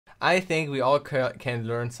I think we all can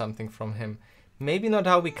learn something from him. Maybe not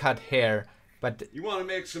how we cut hair, but you want to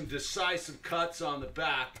make some decisive cuts on the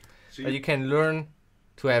back. So you can learn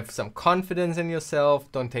to have some confidence in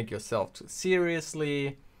yourself. Don't take yourself too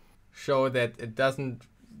seriously. Show that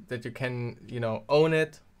that you can, own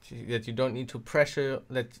it. That you don't need to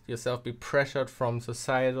let yourself be pressured from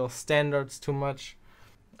societal standards too much.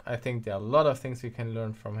 I think there are a lot of things we can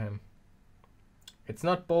learn from him. It's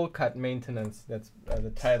not bowl cut maintenance, that's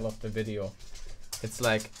the title of the video. It's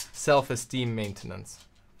like self-esteem maintenance.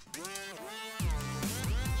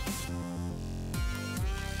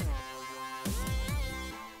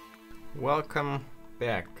 Welcome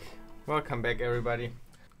back. Welcome back, everybody.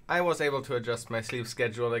 I was able to adjust my sleep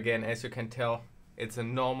schedule again. As you can tell, it's a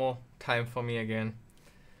normal time for me again.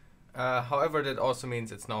 However, that also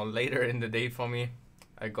means it's now later in the day for me.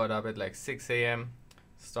 I got up at like 6 a.m.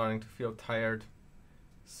 starting to feel tired.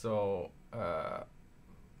 So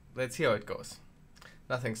let's see how it goes.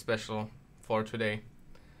 Nothing special for today.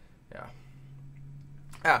 Yeah.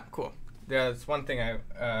 Ah, cool. There's one thing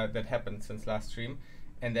that happened since last stream,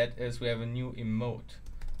 and that is we have a new emote.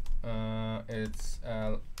 It's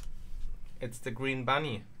the green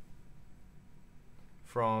bunny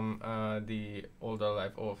from the older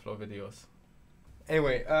Live Overflow videos.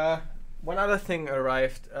 Anyway, one other thing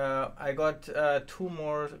arrived. I got 2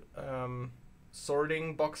 more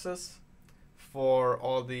sorting boxes for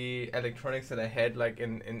all the electronics that I had, like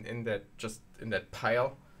in that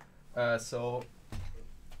pile. So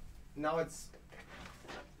now it's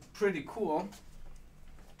pretty cool.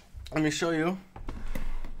 Let me show you.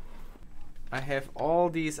 I have all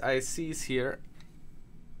these ICs here,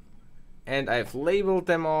 and I've labeled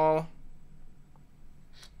them all.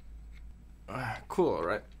 Cool,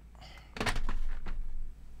 right?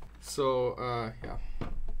 So yeah,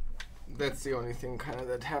 that's the only thing kind of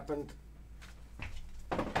that happened.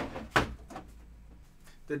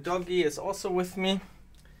 The doggy is also with me.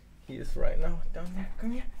 He is right now down there.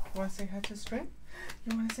 Come here. You want to say hi to stream?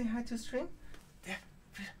 You want to say hi to stream? There,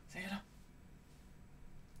 say hello.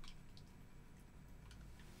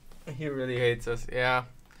 He really hates us, yeah.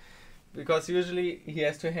 Because usually he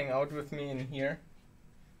has to hang out with me in here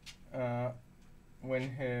when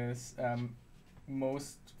his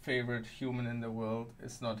most favorite human in the world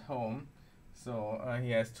is not home. So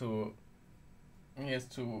he has to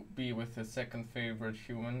be with his second favorite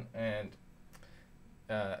human, and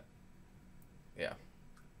yeah,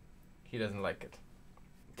 he doesn't like it.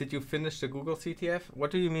 Did you finish the Google CTF?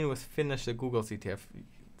 What do you mean with finish the Google CTF?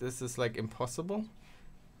 This is like impossible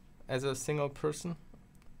as a single person?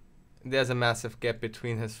 There's a massive gap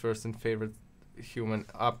between his first and favorite human,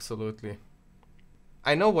 absolutely.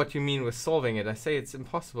 I know what you mean with solving it. I say it's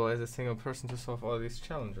impossible as a single person to solve all these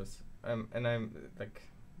challenges. And I'm like,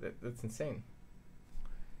 that's insane.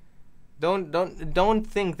 Don't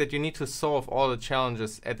think that you need to solve all the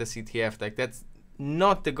challenges at the CTF. Like, that's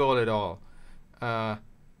not the goal at all.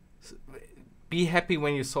 Be happy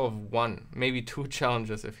when you solve 1, maybe 2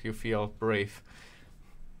 challenges if you feel brave.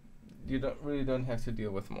 You really don't have to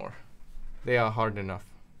deal with more. They are hard enough.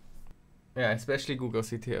 Yeah, especially Google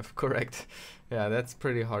CTF, correct. Yeah, that's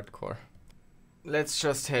pretty hardcore. Let's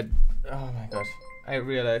just head... Oh my god. I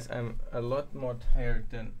realize I'm a lot more tired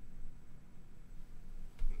than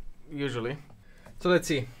usually. So let's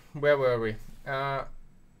see. Where were we?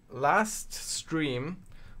 Last stream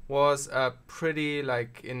was pretty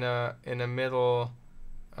like in a middle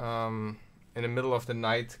in the middle of the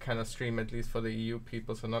night kind of stream, at least for the EU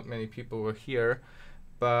people, so not many people were here,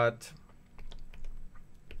 but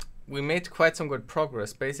we made quite some good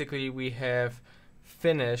progress. Basically, we have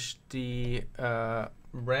finished the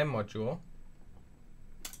RAM module,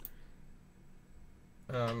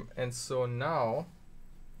 and so now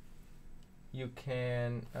you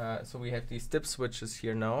can, so we have these dip switches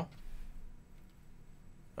here now.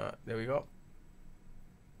 There we go.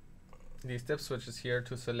 These dip switches here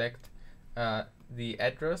to select the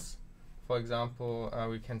address. For example,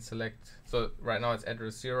 we can select, so right now it's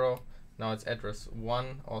address 0, now it's address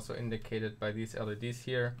 1, also indicated by these LEDs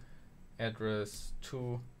here, address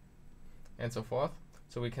 2, and so forth.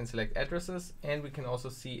 So we can select addresses, and we can also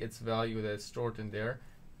see its value that is stored in there.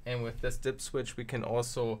 And with this dip switch, we can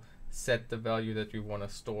also set the value that we want to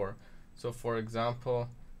store. So for example,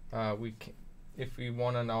 if we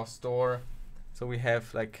want to now store, so we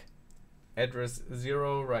have like address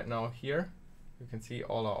 0 right now here, you can see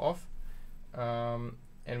all are off,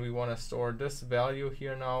 and we want to store this value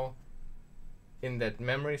here now in that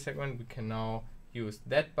memory segment. We can now use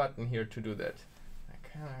that button here to do that.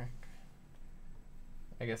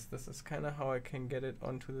 I guess this is kind of how I can get it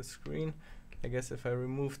onto the screen. I guess if I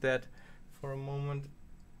remove that for a moment,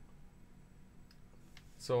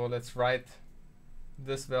 So let's write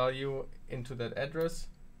this value into that address.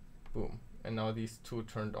 Boom. And now these two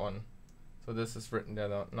turned on. So this is written there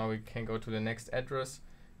now. Now we can go to the next address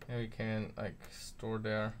and we can like store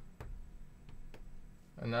there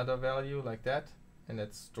another value like that, and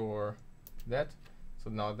let's store that. So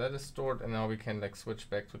now that is stored, and now we can like switch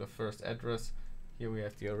back to the first address. Here we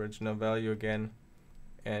have the original value again,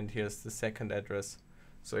 and here's the second address.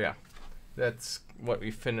 So yeah, that's what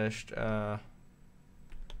we finished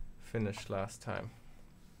last time.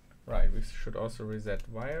 Right, we should also reset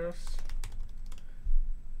wires.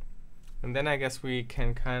 And then I guess we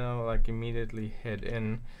can kind of like immediately head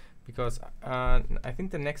in, because I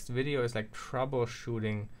think the next video is like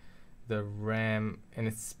troubleshooting the RAM, and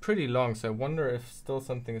it's pretty long, so I wonder if still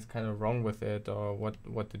something is kind of wrong with it, or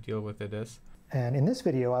what the deal with it is. And in this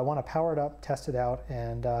video, I want to power it up, test it out,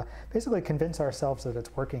 and basically convince ourselves that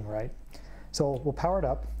it's working right. So we'll power it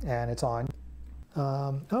up, and it's on.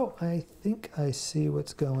 Oh, I think I see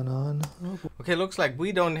what's going on. Oh. Okay, looks like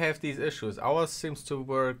we don't have these issues. Ours seems to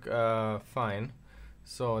work fine,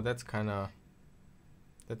 so that's kind of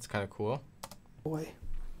cool. Boy.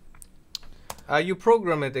 You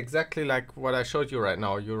program it exactly like what I showed you right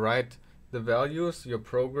now. You write the values, your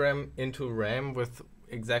program into RAM with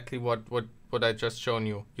exactly what I just shown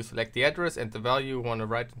you. You select the address and the value you want to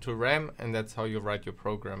write into RAM, and that's how you write your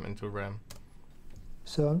program into RAM.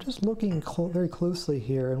 So I'm just looking very closely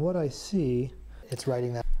here, and what I see, it's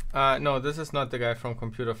writing that. No, this is not the guy from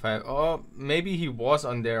Computer 5. Or maybe he was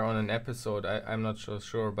on there on an episode. I'm not so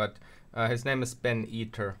sure, but his name is Ben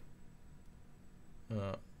Eater.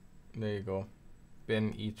 There you go.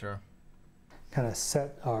 Ben Eater. Kind of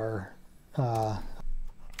set our...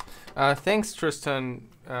 Thanks, Tristan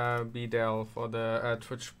Bdell, for the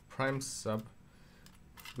Twitch Prime sub.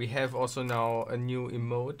 We have also now a new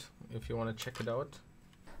emote, if you want to check it out.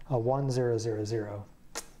 1000.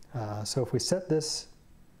 So if we set this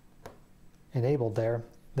enabled there,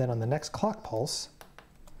 then on the next clock pulse...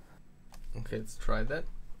 Okay, let's try that.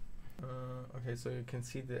 Okay, so you can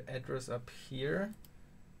see the address up here.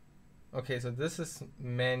 Okay, so this is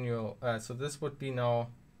manual. So this would be now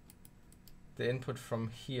the input from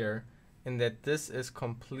here, and that this is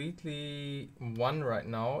completely 1 right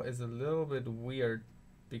now is a little bit weird,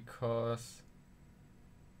 because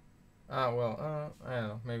I don't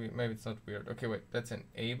know, maybe it's not weird. Okay, wait, that's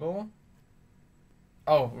enable.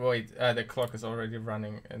 Oh wait, the clock is already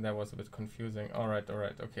running, and that was a bit confusing. All right,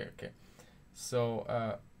 okay.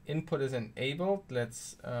 So input is enabled.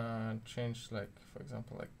 Let's change, like, for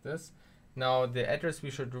example, like this. Now the address we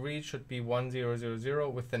should read should be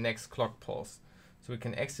 1000 with the next clock pulse. So we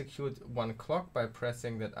can execute one clock by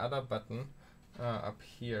pressing that other button up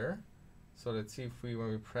here. So let's see if when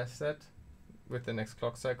we press that with the next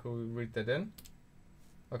clock cycle, we read that in.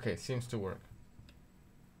 Okay, seems to work.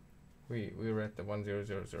 We read the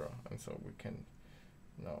 1000, and so we can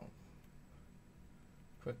now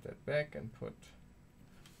put that back and put.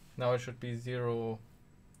 Now it should be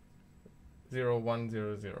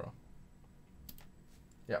 0100.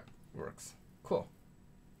 Yeah, works. Cool.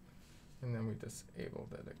 And then we disable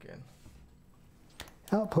that again.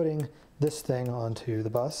 Outputting this thing onto the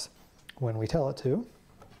bus when we tell it to,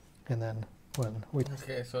 and then when we...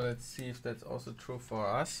 Okay, so let's see if that's also true for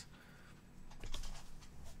us.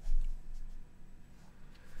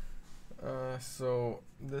 So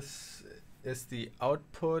this is the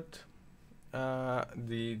output,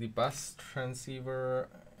 the bus transceiver.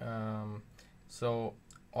 So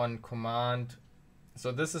on command,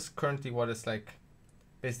 so this is currently what is like,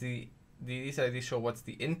 basically these IDs show what's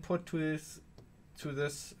the input to this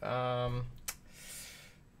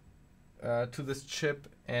chip,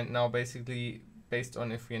 and now basically based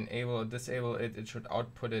on if we enable or disable it, it should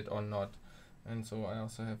output it or not. And so I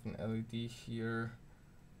also have an LED here.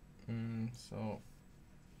 And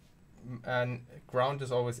ground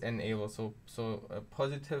is always enable, so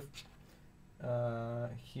positive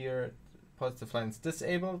here, positive line is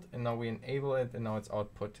disabled, and now we enable it, and now it's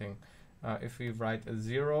outputting. If we write a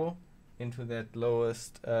 0 into that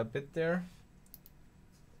lowest bit there,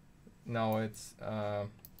 now it's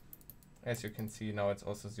as you can see, now it's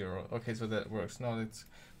also 0. Okay, so that works. Now let's,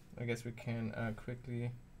 I guess we can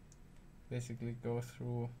quickly basically go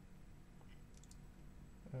through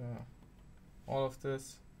all of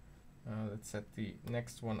this. Let's set the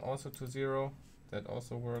next one also to 0. That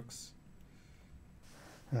also works.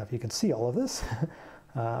 If you can see all of this,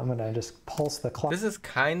 I'm going to just pulse the clock. This is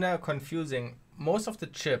kind of confusing. Most of the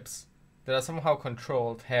chips that are somehow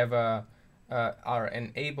controlled have are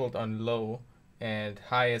enabled on low, and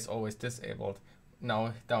high is always disabled.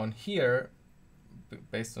 Now down here,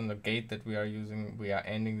 based on the gate that we are using, we are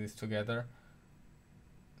ending this together.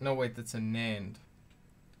 No, wait, that's a NAND.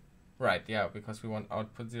 Right, yeah, because we want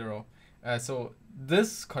output 0. So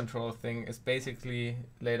this control thing is basically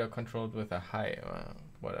later controlled with a high,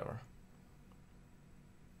 whatever.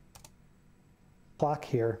 Clock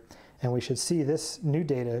here, and we should see this new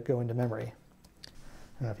data go into memory. I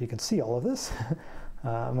don't know if you can see all of this.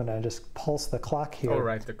 I'm going to just pulse the clock here. Oh,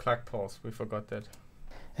 right, the clock pulse. We forgot that.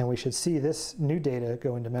 And we should see this new data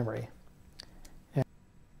go into memory. And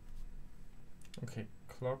okay,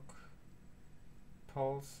 clock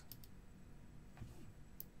pulse.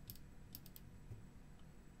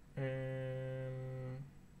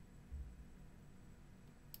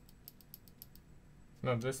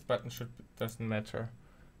 No, this button doesn't matter.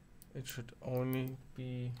 It should only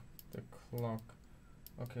be the clock.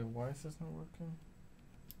 Okay, why is this not working?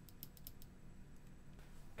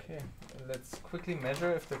 Okay, let's quickly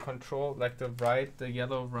measure if the control, like the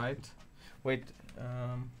yellow right. Wait,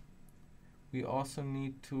 we also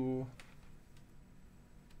need to,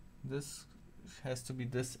 this has to be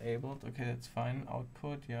disabled. Okay, that's fine.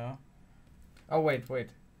 Output, yeah. Oh, wait.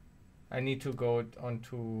 I need to go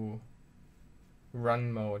onto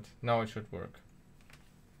run mode. Now it should work.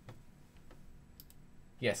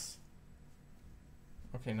 Yes.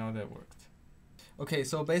 Okay, now that worked. Okay,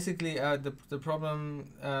 so basically the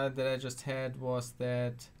problem that I just had was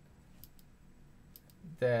that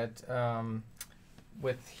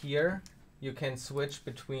with here you can switch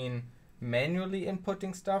between manually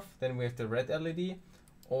inputting stuff, then we have the red LED,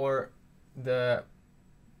 or the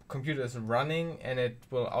computer is running and it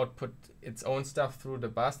will output its own stuff through the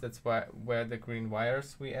bus. That's where the green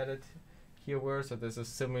wires we added here were. So this is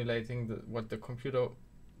simulating what the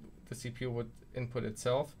CPU would input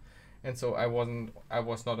itself. And so I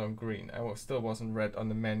was not on green. I still wasn't red on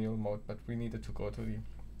the manual mode, but we needed to go to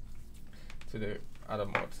the other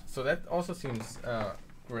mode. So that also seems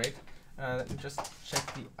great. Let me just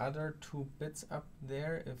check the other 2 bits up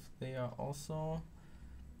there if they are also.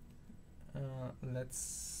 Let's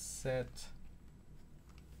set.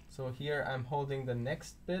 So here I'm holding the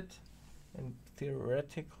next bit, and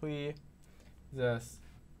theoretically, this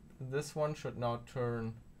one should now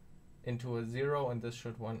turn into a 0, and this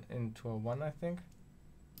should into a 1, I think.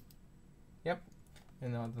 Yep.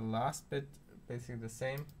 And now the last bit, basically the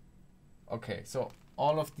same. Okay, so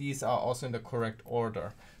all of these are also in the correct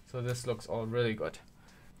order. So this looks all really good.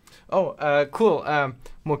 Oh, cool.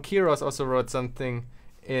 Mokiros also wrote something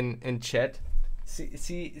in chat.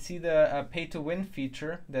 See the pay to win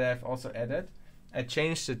feature that I've also added. I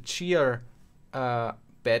changed the cheer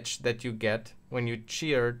badge that you get when you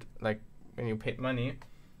cheered, like when you paid money.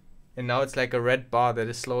 And now it's like a red bar that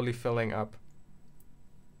is slowly filling up.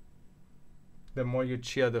 The more you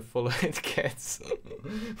cheer, the fuller it gets.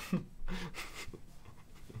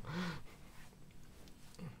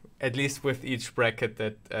 At least with each bracket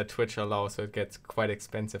that Twitch allows, so it gets quite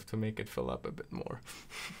expensive to make it fill up a bit more.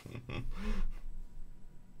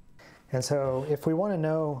 And so if we want to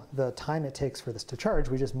know the time it takes for this to charge,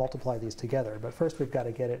 we just multiply these together. But first we've got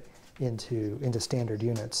to get it into standard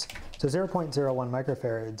units. So 0.01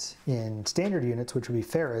 microfarads in standard units, which would be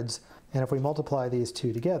farads. And if we multiply these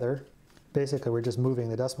 2 together, basically we're just moving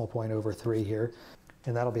the decimal point over 3 here.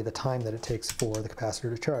 And that'll be the time that it takes for the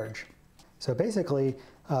capacitor to charge. So basically,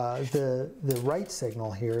 the write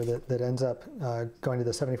signal here that ends up going to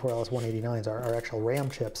the 74LS189s, our actual RAM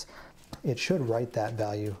chips, it should write that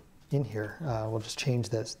value in here. We'll just change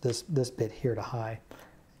this bit here to high.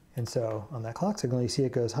 And so on that clock signal, you see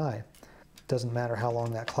it goes high. Doesn't matter how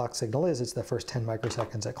long that clock signal is, it's the first 10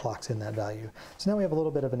 microseconds that clocks in that value. So now we have a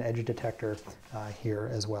little bit of an edge detector here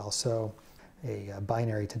as well. So a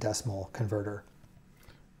binary to decimal converter.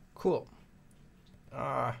 Cool.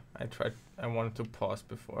 I wanted to pause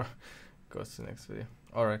before it goes to the next video.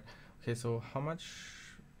 All right. Okay, so how much?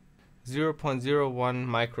 0.01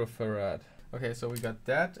 microfarad. Okay, so we got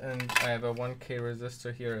that, and I have a 1K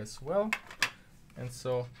resistor here as well. And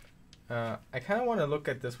so I kind of want to look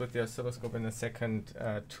at this with the oscilloscope in a second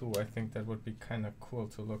too. I think that would be kind of cool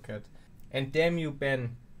to look at. And damn you,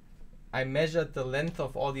 Ben, I measured the length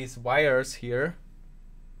of all these wires here,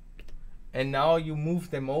 and now you move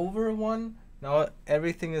them over one. Now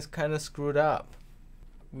everything is kind of screwed up.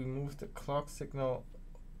 We moved the clock signal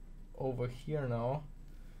over here now.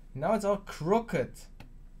 Now it's all crooked.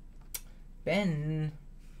 Ben,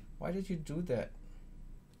 why did you do that?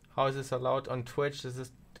 How is this allowed on Twitch? This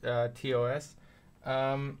is TOS.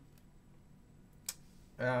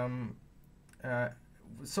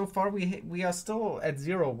 So far we are still at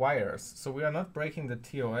 0 wires, so we are not breaking the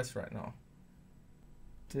TOS right now.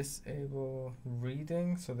 Disable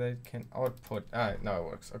reading so that it can output. Now it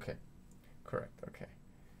works. Okay, correct. Okay,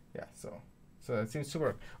 yeah. So So that seems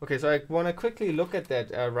super. Okay, so I want to quickly look at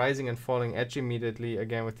that rising and falling edge immediately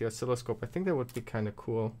again with the oscilloscope. I think that would be kind of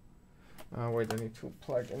cool. Wait, I need to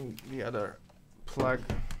plug in the other plug.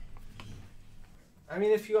 I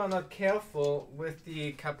mean, if you are not careful with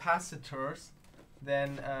the capacitors,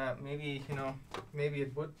 then maybe, you know, maybe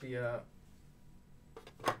it would be a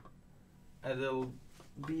little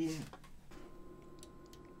beam.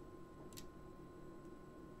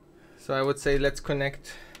 So I would say let's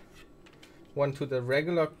connect one to the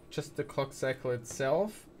regular, just the clock cycle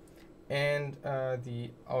itself, and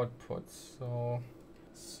the outputs.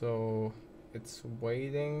 So it's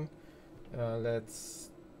waiting. Let's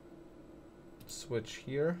switch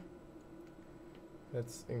here.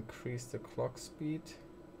 Let's increase the clock speed.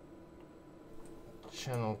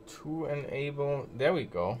 Channel 2 enable. There we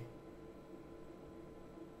go.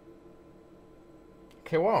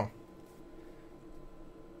 Okay, wow.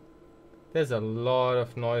 There's a lot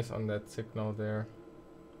of noise on that signal there.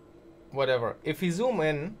 Whatever. If we zoom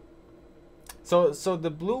in, so the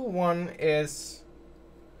blue one is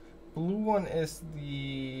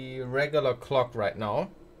the regular clock right now.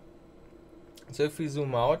 So if we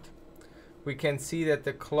zoom out, we can see that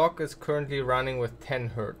the clock is currently running with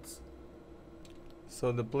 10 Hertz.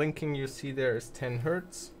 So the blinking you see there is 10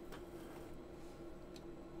 Hertz.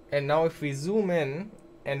 And now if we zoom in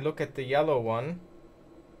and look at the yellow one,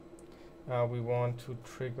 we want to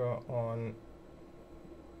trigger on,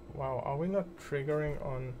 wow, are we not triggering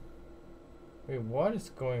on, wait, what is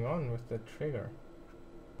going on with the trigger?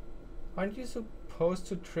 Aren't you supposed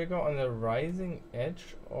to trigger on the rising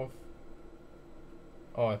edge of,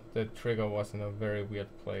 oh, the trigger was in a very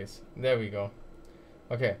weird place. There we go.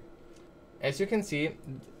 Okay, as you can see,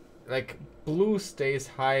 like blue stays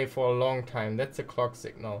high for a long time, that's a clock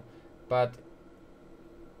signal, but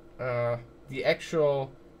the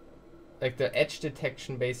actual, like the edge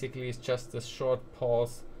detection basically is just a short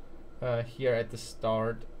pause here at the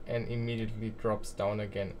start and immediately drops down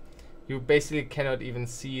again. You basically cannot even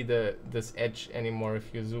see this edge anymore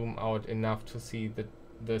if you zoom out enough to see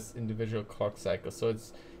this individual clock cycle. So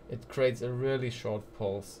it creates a really short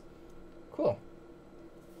pulse. Cool.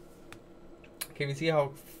 Can we see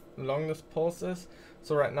how long this pulse is?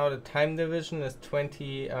 So right now the time division is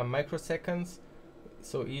 20 microseconds.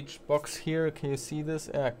 So each box here, can you see this?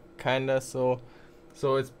 Kinda. So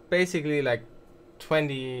it's basically like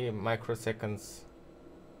 20 microseconds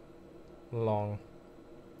long.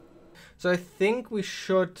 So I think we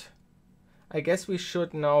should, I guess we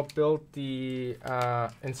should now build the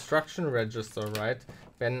instruction register, right?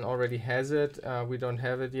 Ben already has it. We don't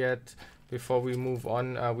have it yet. Before we move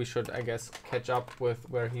on, we should, I guess, catch up with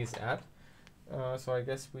where he's at. So I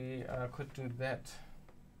guess we could do that.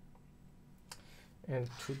 And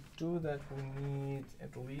to do that, we need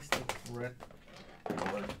at least a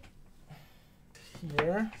breadboard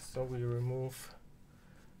here. So we remove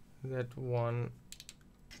that one,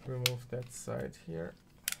 remove that side here.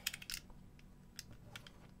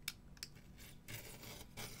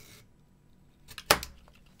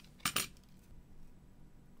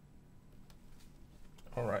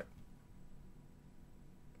 All right.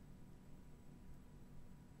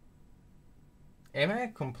 Am I a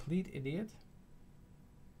complete idiot?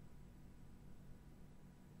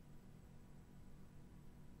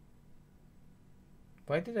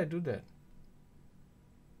 Why did I do that?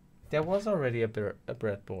 There was already a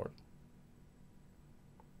breadboard.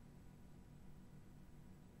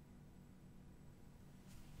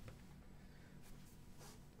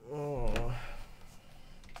 Oh.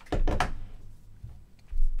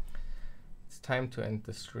 It's time to end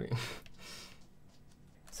the stream.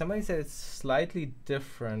 Somebody said it's slightly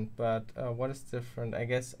different, but what is different? I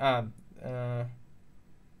guess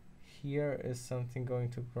here is something going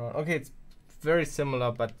to ground. Okay, it's very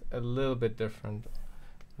similar, but a little bit different.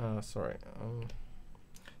 Sorry,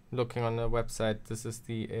 looking on the website, this is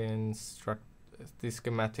the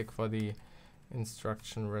schematic for the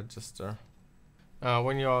instruction register.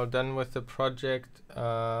 When you're done with the project,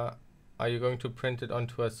 are you going to print it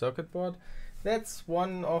onto a circuit board? That's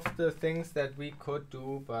one of the things that we could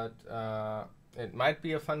do, but it might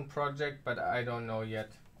be a fun project, but I don't know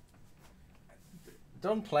yet.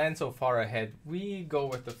 Don't plan so far ahead. We go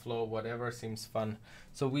with the flow, whatever seems fun.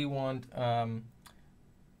 So we want a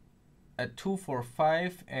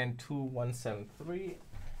 245 and 2173.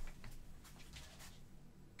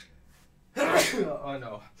 Oh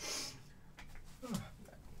no.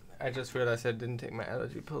 I just realized I didn't take my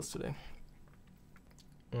allergy pills today.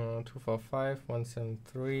 245,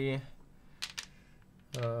 173.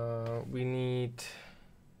 We need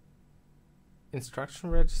instruction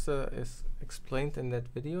register is explained in that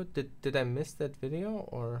video. Did I miss that video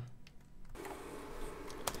or?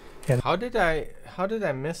 And how did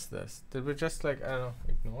I miss this? Did we just like, I don't know,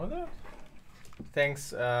 ignore that?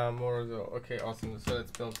 Thanks, Morozo. Okay, awesome. So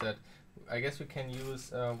let's build that. I guess we can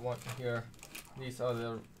use one here. These are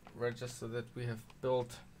the registers that we have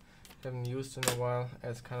built, haven't used in a while,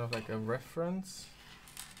 as kind of like a reference.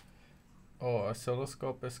 Oh,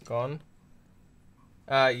 oscilloscope is gone.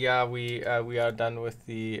 Yeah, we are done with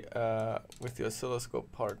the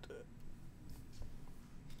oscilloscope part.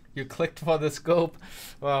 You clicked for the scope.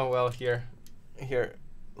 Oh well, here,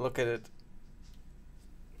 look at it.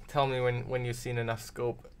 Tell me when you've seen enough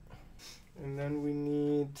scope. And then we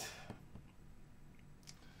need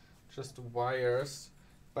just wires,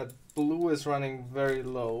 but blue is running very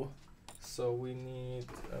low, so we need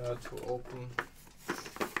to open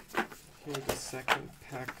here the second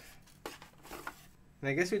pack. And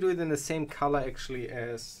I guess we do it in the same color actually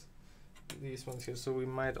as these ones here, so we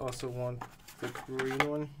might also want the green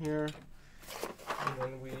one here. And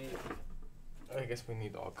then I guess we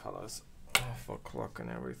need all colors for clock and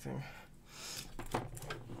everything.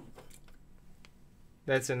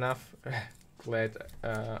 That's enough. Glad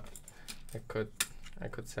I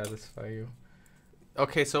could satisfy you.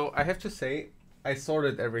 Okay, so I have to say I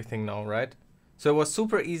sorted everything now, right? So it was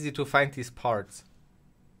super easy to find these parts.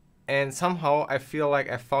 And somehow I feel like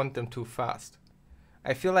I found them too fast.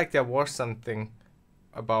 I feel like there was something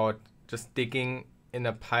about just digging in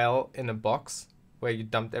a pile in a box where you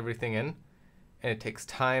dumped everything in, and it takes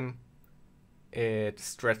time. It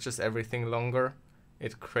stretches everything longer.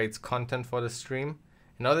 It creates content for the stream.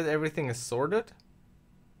 And now that everything is sorted,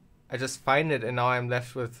 I just find it, and now I'm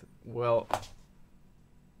left with, well,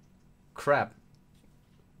 crap.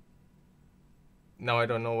 Now I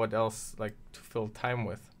don't know what else like to fill time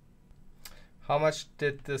with. How much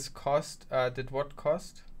did this cost? Did what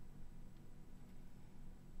cost?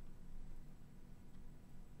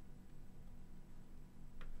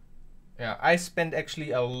 Yeah, I spent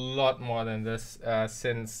actually a lot more than this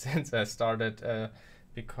since I started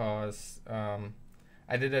because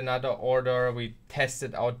I did another order. We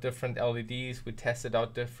tested out different LEDs. We tested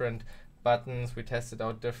out different buttons. We tested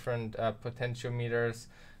out different potentiometers.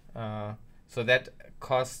 So that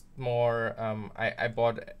cost more. I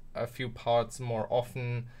bought a few parts more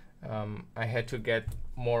often. I had to get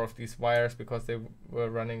more of these wires because they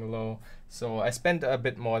were running low. So I spent a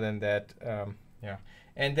bit more than that. Yeah.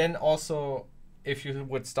 And then also, if you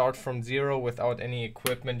would start from zero without any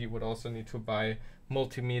equipment, you would also need to buy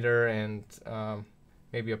multimeter and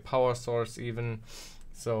maybe a power source even.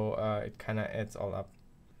 So it kind of adds all up.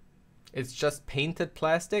 It's just painted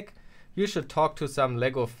plastic. You should talk to some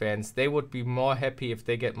Lego fans. They would be more happy if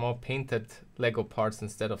they get more painted Lego parts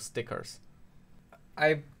instead of stickers.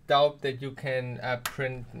 I doubt that you can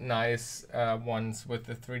print nice ones with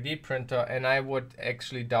the 3D printer, and I would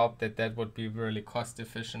actually doubt that that would be really cost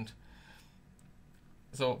efficient.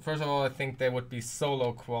 So first of all, I think they would be so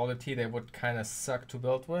low quality they would kind of suck to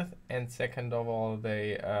build with, and second of all,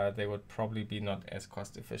 they would probably be not as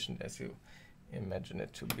cost efficient as you imagine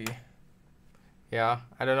it to be. Yeah,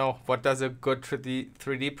 I don't know. What does a good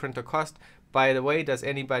 3D printer cost? By the way, is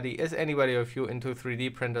anybody of you into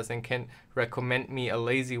 3D printers and can recommend me a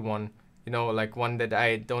lazy one? You know, like one that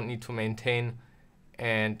I don't need to maintain,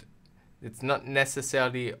 and it's not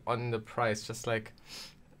necessarily on the price, just like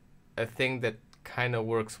a thing that kind of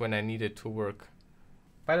works when I need it to work.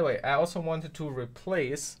 By the way, I also wanted to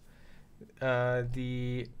replace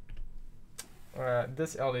this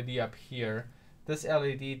LED up here. This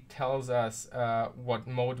LED tells us what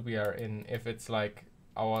mode we are in, if it's like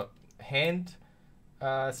our hand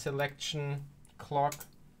selection clock.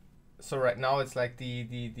 So right now it's like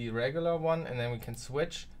the regular one, and then we can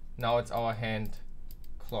switch. Now it's our hand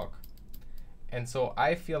clock. And so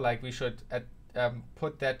I feel like we should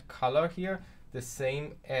put that color here the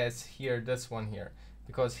same as here, this one here,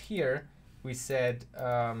 because here we said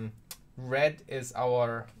red is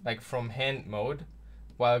our like from hand mode,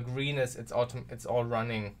 while green is it's all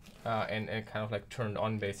running and kind of like turned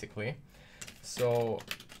on basically. So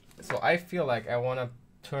I feel like I want to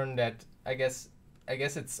turn that, I guess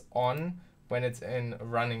it's on when it's in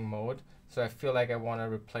running mode. So I feel like I want to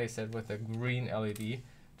replace it with a green LED,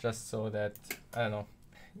 just so that, I don't know,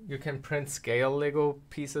 you can print scale Lego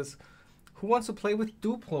pieces. Who wants to play with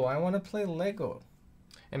Duplo? I want to play Lego.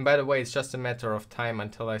 And by the way, it's just a matter of time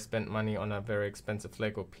until I spend money on a very expensive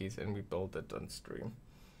Lego piece and we build it on stream.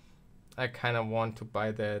 I kind of want to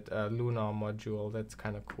buy that lunar module. That's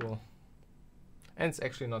kind of cool. And it's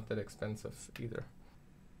actually not that expensive either.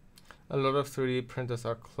 A lot of 3D printers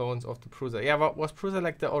are clones of the Prusa. Yeah, but was Prusa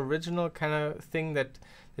like the original kind of thing that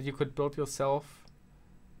you could build yourself,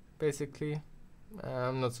 basically?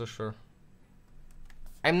 I'm not so sure.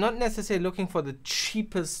 I'm not necessarily looking for the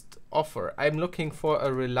cheapest offer. I'm looking for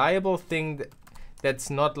a reliable thing that's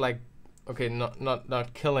not like, okay,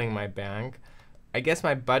 not killing my bank. I guess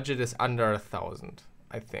my budget is under 1,000,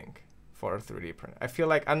 I think, for a 3D printer. I feel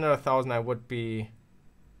like under 1,000 I would be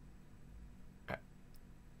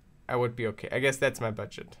okay. I guess that's my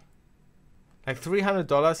budget. Like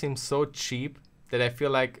 $300 seems so cheap that I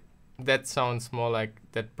feel like that sounds more like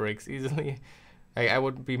that breaks easily. I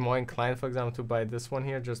would be more inclined, for example, to buy this one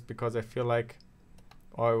here just because I feel like,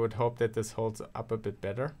 or I would hope that this holds up a bit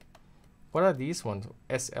better. What are these ones?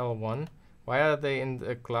 SL1? Why are they in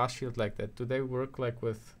the glass shield like that? Do they work like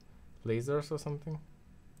with lasers or something?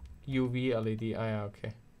 UV LED, ah yeah,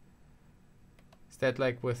 okay. Is that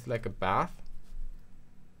like with like a bath?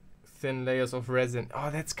 Thin layers of resin. Oh,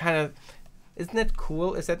 that's kind of, isn't that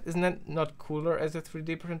cool? Isn't that not cooler as a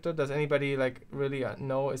 3D printer? Does anybody like really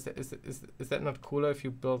know? Is that not cooler if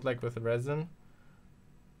you build like with resin?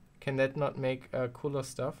 Can that not make cooler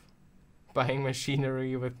stuff? Buying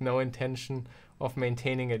machinery with no intention of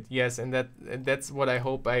maintaining it. Yes, and that's what I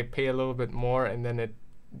hope. I pay a little bit more, and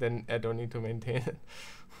then I don't need to maintain it.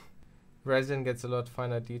 Resin gets a lot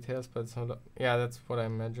finer details, but it's not, yeah, that's what I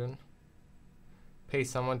imagine. Pay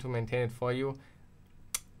someone to maintain it for you.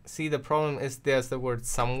 See, the problem is there's the word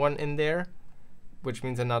someone in there, which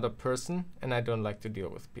means another person, and I don't like to deal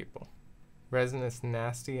with people. Resin is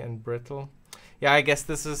nasty and brittle. Yeah, I guess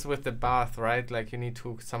this is with the bath, right? Like you need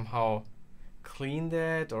to somehow clean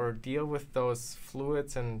that or deal with those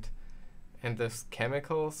fluids and those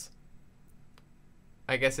chemicals.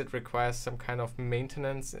 I guess it requires some kind of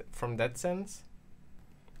maintenance from that sense.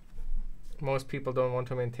 Most people don't want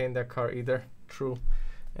to maintain their car either. True.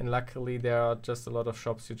 And luckily there are just a lot of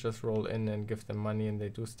shops you just roll in and give them money and they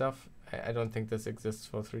do stuff. I don't think this exists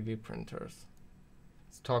for 3D printers.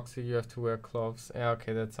 It's toxic, you have to wear gloves. Yeah,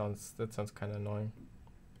 okay, that sounds kind of annoying.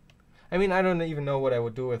 I mean, I don't even know what I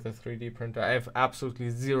would do with a 3D printer. I have absolutely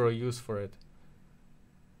zero use for it.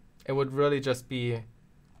 It would really just be,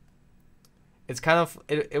 it's kind of,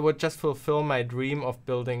 it would just fulfill my dream of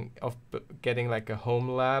getting like a home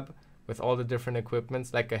lab with all the different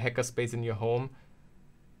equipments, like a hackerspace in your home,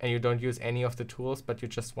 and you don't use any of the tools, but you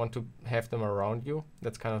just want to have them around you.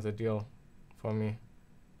 That's kind of the deal for me.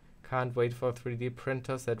 Can't wait for 3D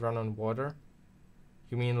printers that run on water.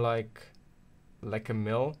 You mean like a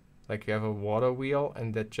mill? Like you have a water wheel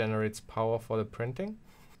and that generates power for the printing?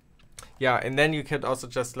 Yeah, and then you could also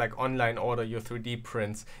just like online order your 3D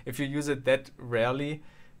prints. If you use it that rarely,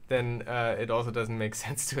 then it also doesn't make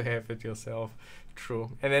sense to have it yourself.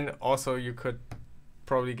 True. And then also you could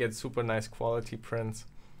probably get super nice quality prints.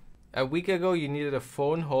 A week ago you needed a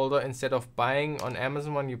phone holder instead of buying on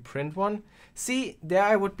Amazon when you print one. See, there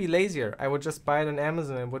I would be lazier. I would just buy it on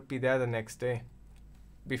Amazon and would be there the next day.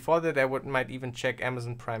 Before that I might even check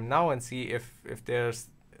Amazon Prime Now and see if there's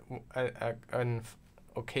an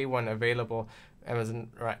okay one available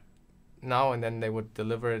Amazon right now, and then they would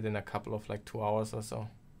deliver it in a couple of like 2 hours or so.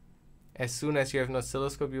 As soon as you have an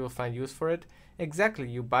oscilloscope, you will find use for it. Exactly,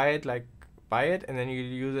 you buy it and then you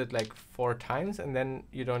use it like 4 times and then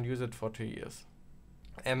you don't use it for 2 years.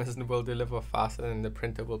 Amazon will deliver faster than the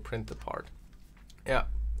printer will print the part. Yeah,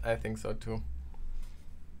 I think so too.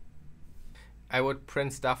 I would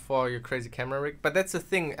print stuff for your crazy camera rig, but that's the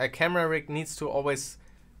thing, a camera rig needs to always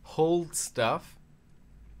hold stuff,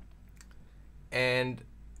 and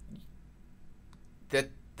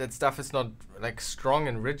that stuff is not like strong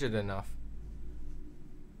and rigid enough.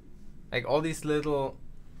 Like all these little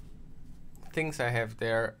things I have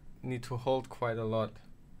there need to hold quite a lot.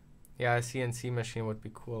 Yeah, a CNC machine would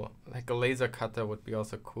be cool. Like a laser cutter would be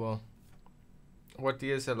also cool. What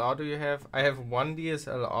DSLR do you have? I have one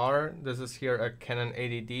DSLR. This is here a Canon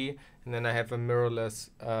 80D, and then I have a mirrorless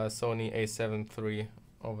Sony a7 III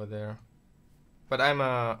over there. But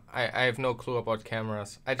I have no clue about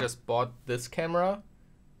cameras. I just bought this camera.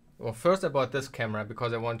 Well, first I bought this camera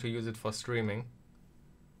because I want to use it for streaming.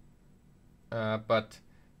 But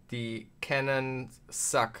the Canons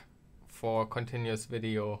suck for continuous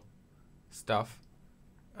video stuff.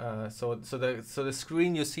 So the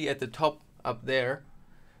screen you see at the top up there,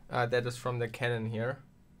 that is from the Canon here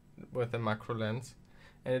with the macro lens,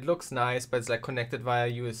 and it looks nice, but it's like connected via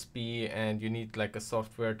USB and you need like a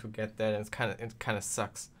software to get that, and it kind of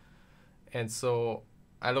sucks. And so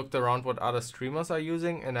I looked around what other streamers are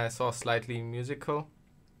using, and I saw Slightly Musical,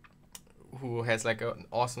 who has like an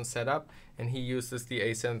awesome setup, and he uses the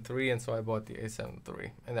a7 III, and so I bought the a7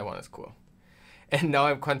 III, and that one is cool. And now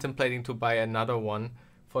I'm contemplating to buy another one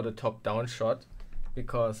for the top-down shot,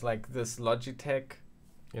 because like this Logitech,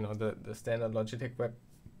 you know, the standard Logitech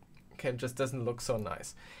webcam just doesn't look so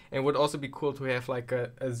nice. And it would also be cool to have like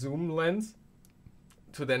a zoom lens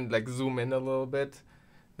to then like zoom in a little bit.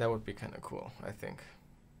 That would be kind of cool, I think.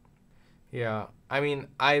 Yeah, I mean,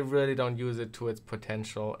 I really don't use it to its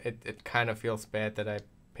potential. It kind of feels bad that I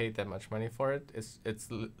paid that much money for it. It's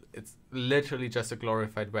literally just a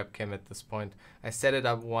glorified webcam at this point. I set it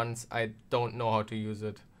up once. I don't know how to use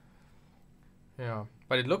it. Yeah,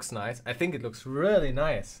 but it looks nice. I think it looks really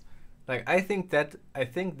nice. Like I think that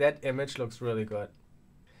image looks really good.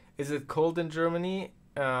 Is it cold in Germany?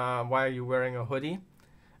 Why are you wearing a hoodie?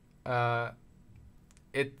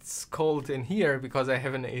 It's cold in here because I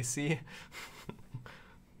have an AC.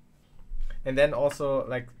 And then also,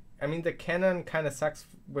 like, I mean, the Canon kind of sucks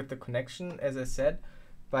with the connection, as I said,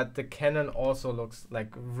 but the Canon also looks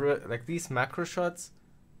like these macro shots.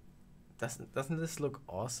 Doesn't this look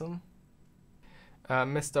awesome?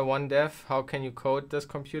 Mr. OneDev, how can you code this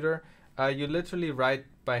computer? You literally write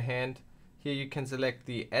by hand. Here you can select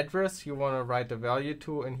the address you want to write the value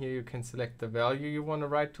to, and here you can select the value you want to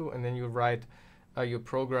write to, and then you write your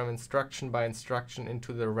program instruction by instruction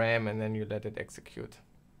into the RAM, and then you let it execute.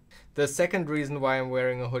 The second reason why I'm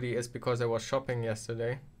wearing a hoodie is because I was shopping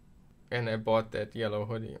yesterday and I bought that yellow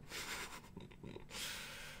hoodie.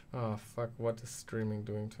 Oh fuck, what is streaming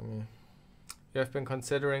doing to me? You have been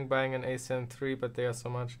considering buying an A7 III, but they are so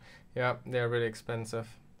much. Yeah, they are really expensive.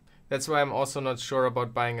 That's why I'm also not sure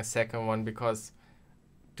about buying a second one, because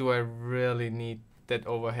do I really need that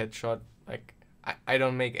overhead shot? Like, I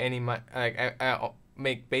don't make any money. Like, I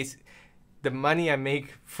make the money I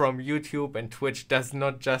make from YouTube and Twitch does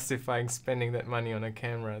not justify spending that money on a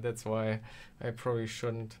camera. That's why I probably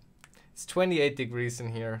shouldn't. It's 28 degrees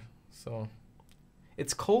in here, so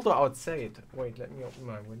it's colder outside. Wait, let me open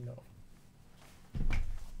my window.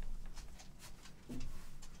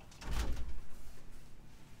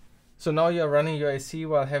 So now you're running your AC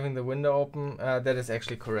while having the window open. That is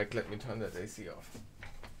actually correct. Let me turn that AC off.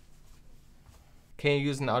 Can you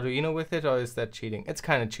use an Arduino with it, or is that cheating? It's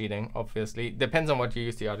kind of cheating, obviously. Depends on what you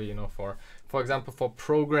use the Arduino for. For example, for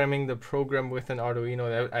programming the program with an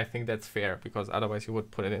Arduino, I think that's fair, because otherwise you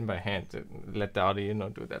would put it in by hand. Let the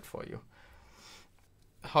Arduino do that for you.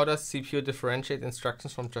 How does CPU differentiate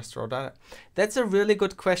instructions from just raw data? That's a really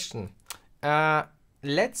good question.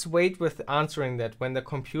 Let's wait with answering that when the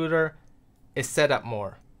computer is set up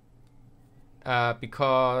more.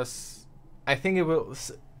 Because I think it will...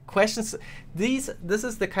 Questions, this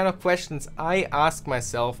is the kind of questions I ask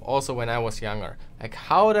myself also when I was younger. Like,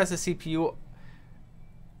 how does a CPU,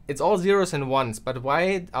 it's all zeros and ones, but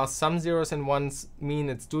why are some zeros and ones mean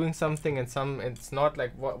it's doing something and some it's not?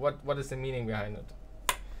 Like, what is the meaning behind it?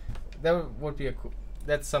 That would be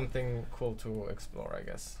that's something cool to explore, I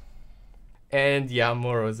guess. And yeah,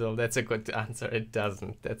 Morozil, that's a good answer. It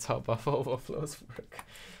doesn't. That's how buffer overflows work.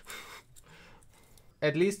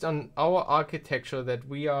 At least on our architecture that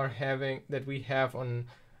we have on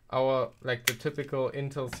our, like, the typical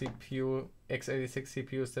Intel CPU, x86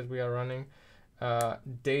 CPUs that we are running,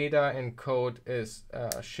 data and code is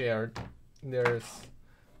shared. There's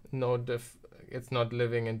no it's not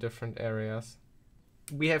living in different areas.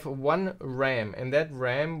 We have one RAM, and that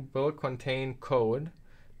RAM will contain code,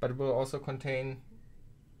 but will also contain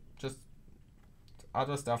just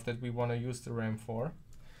other stuff that we want to use the RAM for.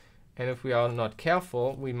 And if we are not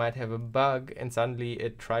careful, we might have a bug and suddenly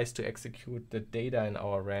it tries to execute the data in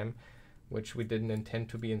our RAM, which we didn't intend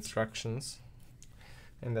to be instructions.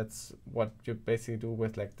 And that's what you basically do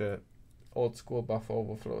with, like, the old school buffer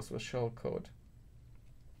overflows with shellcode.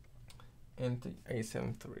 And the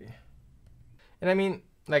A7 III. And I mean,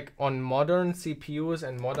 like, on modern CPUs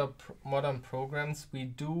and modern programs, we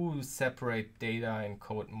do separate data and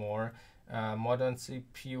code more. Modern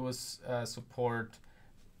CPUs support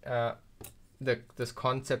this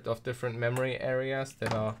concept of different memory areas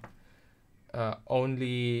that are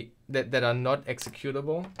that are not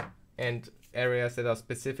executable, and areas that are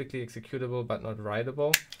specifically executable but not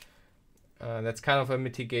writable. That's kind of a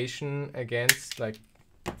mitigation against, like,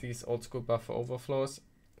 these old school buffer overflows.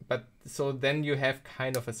 But so then you have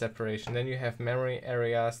kind of a separation. Then you have memory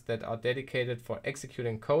areas that are dedicated for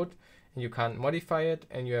executing code and you can't modify it,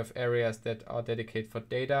 and you have areas that are dedicated for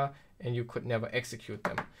data and you could never execute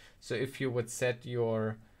them. So if you would set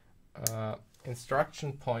your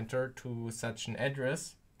instruction pointer to such an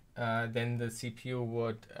address, then the CPU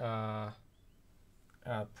would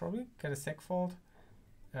probably get a segfault,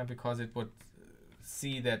 because it would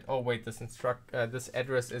see that, oh wait, this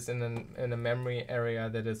address is in a memory area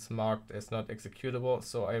that is marked as not executable,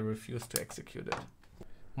 so I refuse to execute it.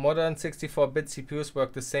 Modern 64-bit CPUs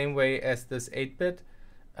work the same way as this 8-bit.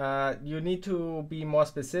 You need to be more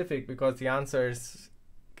specific, because the answer is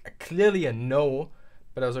clearly a no,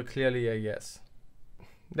 but also clearly a yes.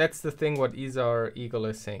 That's the thing what Isar Eagle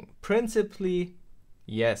is saying. Principally,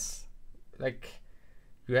 yes. Like,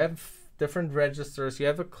 you have different registers, you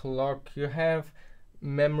have a clock, you have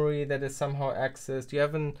memory that is somehow accessed, you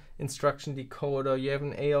have an instruction decoder, you have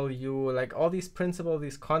an ALU, like all these principles,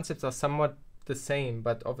 these concepts are somewhat the same,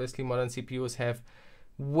 but obviously modern CPUs have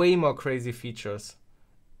way more crazy features.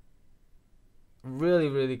 Really,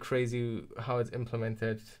 really crazy how it's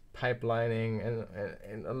implemented, pipelining,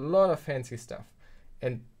 and a lot of fancy stuff.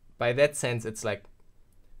 And by that sense, it's like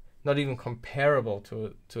not even comparable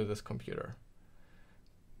to this computer.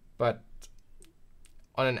 But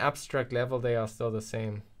on an abstract level, they are still the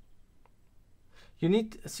same. You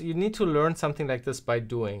need to learn something like this by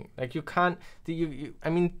doing. Like you can't. I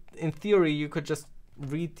mean, in theory, you could just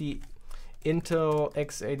read the Intel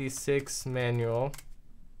x86 manual,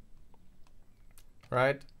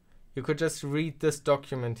 right? You could just read this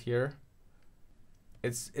document here.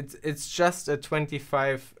 It's just a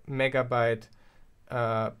 25 megabyte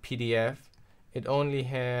PDF. It only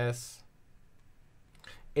has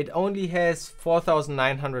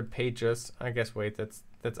 4,900 pages. I guess wait, that's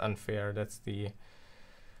unfair. That's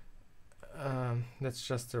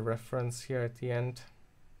just the reference here at the end.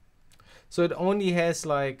 So it only has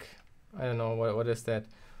like, I don't know, what is that?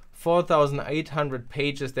 4,800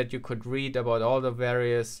 pages that you could read about all the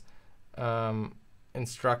various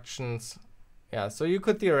instructions. Yeah, so you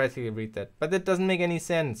could theoretically read that, but that doesn't make any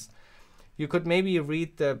sense. You could maybe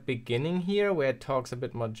read the beginning here where it talks a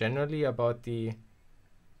bit more generally about the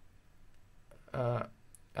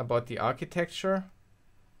architecture,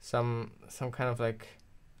 some kind of like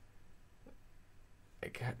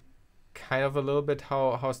kind of a little bit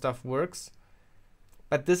how stuff works.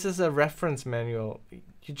 But this is a reference manual.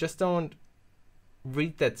 You just don't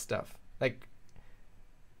read that stuff. Like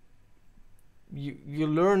you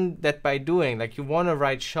learn that by doing. Like you want to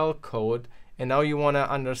write shell code, and now you want to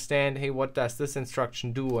understand, hey, what does this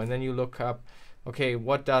instruction do? And then you look up, okay,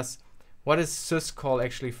 what is syscall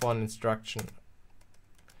actually for an instruction?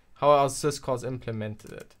 How are syscalls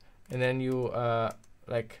implemented? And then you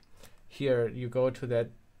like here you go to that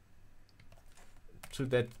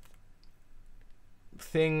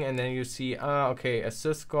thing, and then you see, okay, a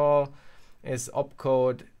syscall is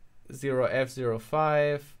opcode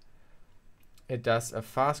 0f05. It does a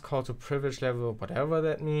fast call to privilege level, whatever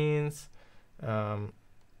that means.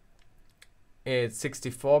 It's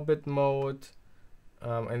 64-bit mode,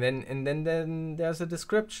 and then there's a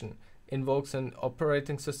description. Invokes an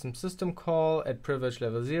operating system call at privilege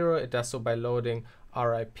level 0. It does so by loading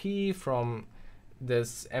RIP from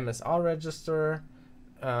this MSR register,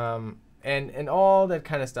 and all that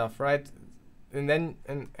kind of stuff, right? And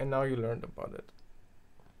now you learned about it.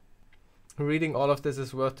 Reading all of this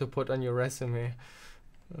is worth to put on your resume.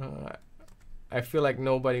 I feel like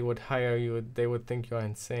nobody would hire you. They would think you're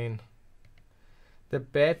insane. The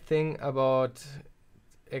bad thing about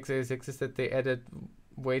x86 is that they added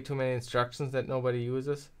way too many instructions that nobody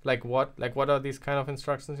uses. Like what? Like what are these kind of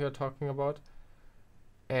instructions you're talking about?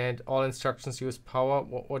 And all instructions use power.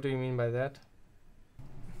 What do you mean by that?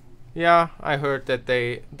 Yeah, I heard that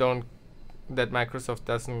that Microsoft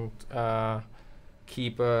doesn't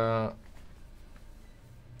keep a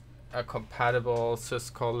compatible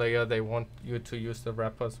syscall layer. They want you to use the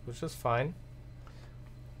wrappers, which is fine.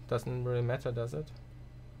 Doesn't really matter, does it?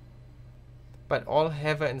 But all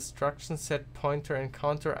have an instruction set, pointer, and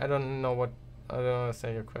counter. I don't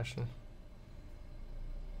understand your question.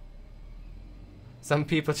 Some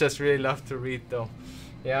people just really love to read though.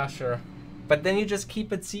 Yeah, sure. But then you just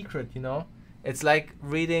keep it secret, you know? It's like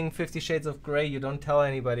reading 50 Shades of Grey. You don't tell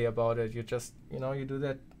anybody about it. You just, you do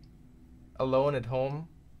that alone at home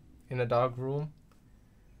in a dark room.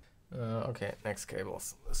 Okay, next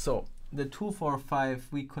cables. So the 245,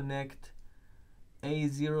 we connect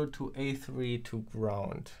A0 to A3 to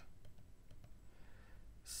ground.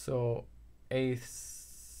 So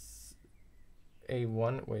A1,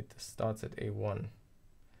 wait, this starts at A1.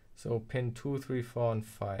 So pin 2, 3, 4, and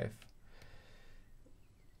 5.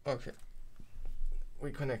 Okay, we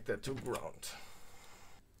connect that to ground.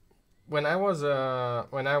 When I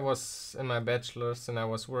was in my bachelor's and I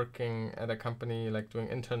was working at a company, like doing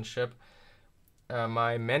internship,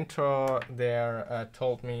 my mentor there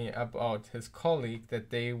told me about his colleague that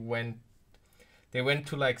they went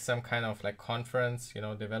to like some kind of like conference,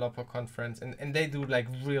 developer conference, and they do like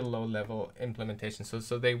real low level implementation.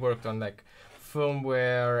 So they worked on like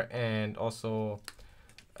firmware and also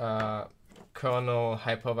kernel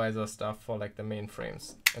hypervisor stuff for like the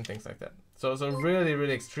mainframes and things like that. So really,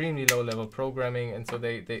 really extremely low level programming, and so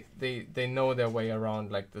they know their way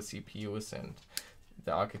around like the CPUs and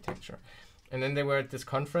the architecture. And then they were at this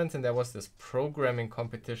conference, and there was this programming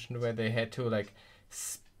competition where they had to like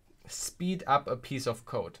speed up a piece of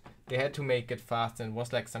code. They had to make it fast, and it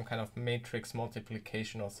was like some kind of matrix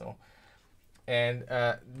multiplication or so. And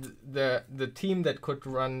the team that could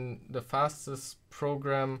run the fastest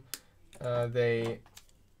program, they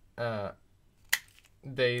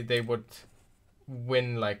would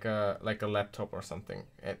win like a laptop or something.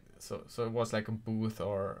 And so it was like a booth,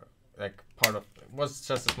 or like part of it was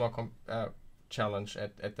just a small challenge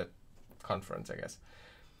at that conference, I guess.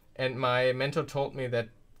 And my mentor told me that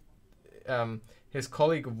his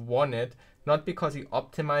colleague won it not because he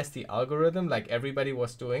optimized the algorithm like everybody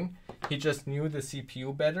was doing. He just knew the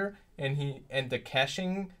CPU better and the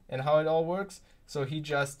caching and how it all works. So he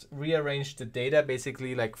just rearranged the data,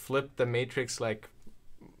 basically like flipped the matrix, like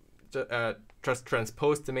just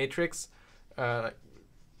transposed the matrix,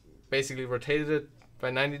 basically rotated it by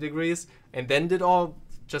 90 degrees, and then did all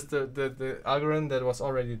just the algorithm that was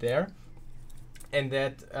already there, and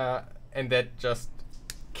that just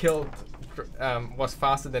killed, was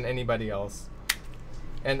faster than anybody else.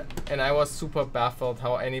 And I was super baffled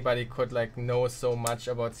how anybody could like know so much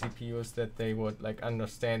about CPUs that they would like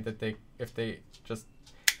understand that if they just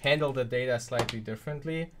handle the data slightly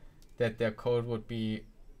differently, that their code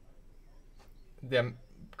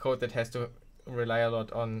that has to rely a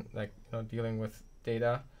lot on like dealing with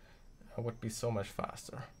data would be so much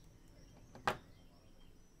faster.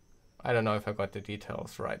 I don't know if I got the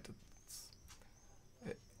details right.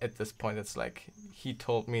 At this point, it's like he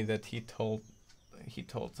told me that he told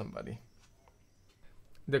somebody.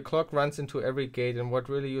 The clock runs into every gate, and what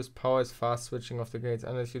really uses power is fast switching of the gates.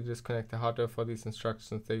 Unless you disconnect the hardware for these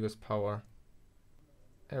instructions, they use power.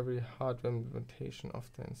 Every hardware implementation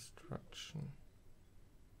of the instruction.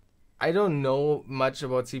 I don't know much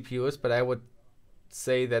about CPUs, but I would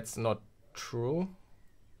say that's not true.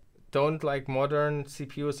 Don't like modern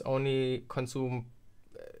CPUs only consume,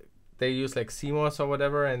 they use like CMOS or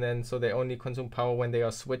whatever, and then so they only consume power when they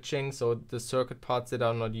are switching. So the circuit parts that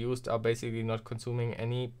are not used are basically not consuming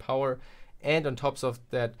any power. And on top of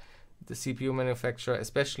that, the CPU manufacturer,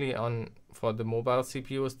 especially for the mobile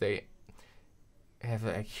CPUs, they have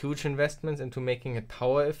like huge investments into making it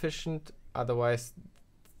power efficient. Otherwise,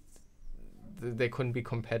 they couldn't be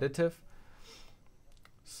competitive.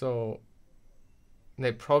 So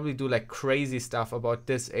they probably do like crazy stuff about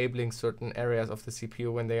disabling certain areas of the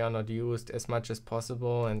CPU when they are not used as much as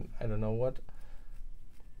possible, and I don't know what.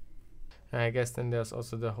 And I guess then there's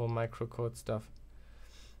also the whole microcode stuff.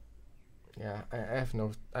 Yeah, I have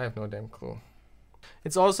no damn clue.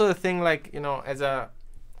 It's also a thing like, as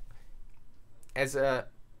a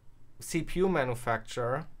CPU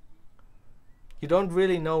manufacturer, you don't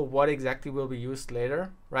really know what exactly will be used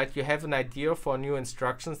later, right? You have an idea for new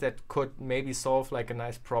instructions that could maybe solve like a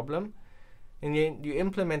nice problem, and you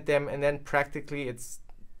implement them, and then practically it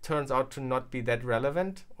turns out to not be that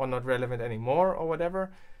relevant or not relevant anymore or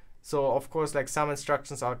whatever. So of course, like some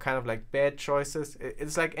instructions are kind of like bad choices.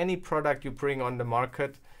 It's like any product you bring on the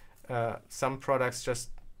market. Some products just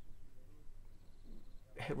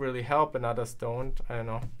really help and others don't. I don't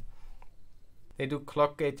know. They do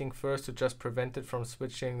clock gating first to just prevent it from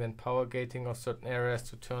switching, then power gating of certain areas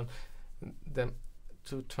to turn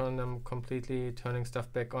them completely. Turning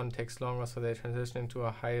stuff back on takes longer, so they transition into a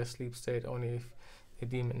higher sleep state only if they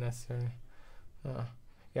deem it necessary.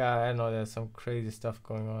 Yeah, I know there's some crazy stuff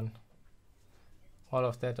going on. All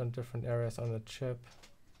of that on different areas on the chip.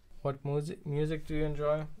 What music do you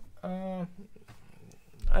enjoy? I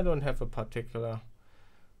don't have a particular.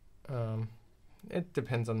 It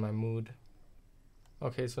depends on my mood.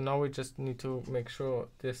 Okay, so now we just need to make sure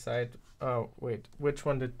this side. Oh, wait. Which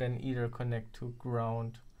one did Ben either connect to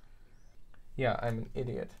ground? Yeah, I'm an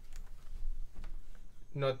idiot.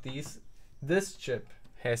 Not these. This chip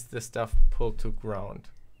has the stuff pulled to ground.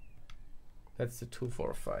 That's the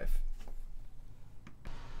 245.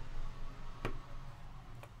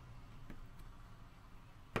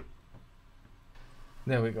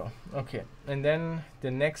 There we go. Okay, and then the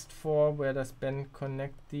next four, where does Ben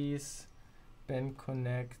connect these? Ben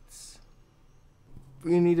connects.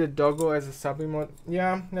 We need a doggo as a sub-remote.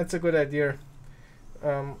 Yeah, that's a good idea.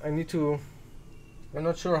 I'm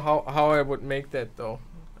not sure how I would make that though.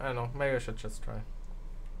 I don't know, maybe I should just try.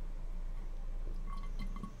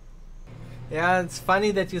 Yeah, it's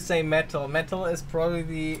funny that you say metal. Metal is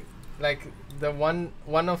probably the one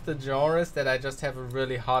of the genres that I just have a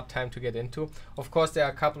really hard time to get into. Of course, there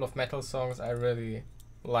are a couple of metal songs I really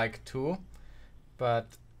like too, but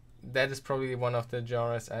that is probably one of the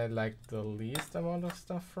genres I like the least amount of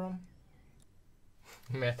stuff from.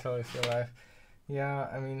 Metal is your life. Yeah,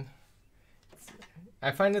 I mean,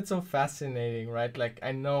 I find it so fascinating, right? Like,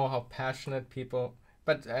 I know how passionate people,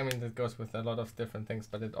 but I mean, that goes with a lot of different things,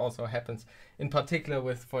 but it also happens in particular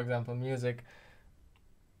with, for example, music,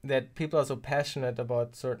 that people are so passionate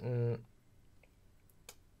about certain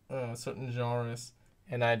genres,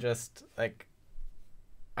 and I just, like,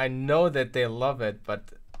 I know that they love it,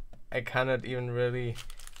 but I cannot even really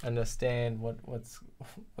understand what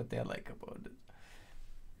they like about it.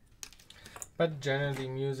 But generally,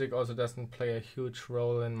 music also doesn't play a huge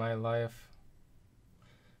role in my life.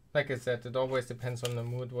 Like I said, it always depends on the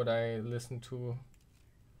mood, what I listen to.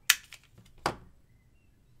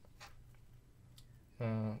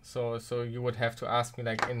 So you would have to ask me,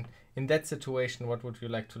 like, in that situation, what would you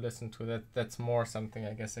like to listen to? That's more something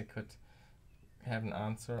I guess I could have an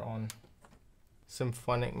answer on.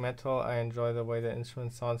 Symphonic metal, I enjoy the way the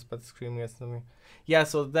instrument sounds, but screaming is something. Yeah,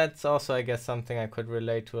 so that's also, I guess, something I could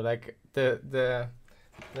relate to. Like the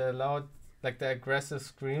loud, like the aggressive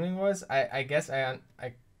screaming voice. I guess I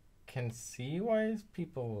can see why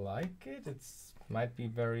people like it. It's might be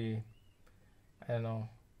very, I don't know,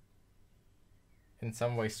 in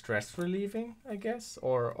some way stress relieving, I guess,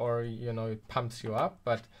 or you know, it pumps you up.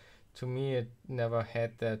 But to me, it never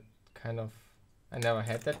had that kind of. I never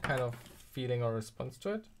had that kind of feeling or response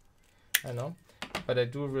to it. I know, but I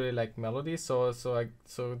do really like melody. So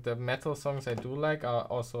the metal songs I do like are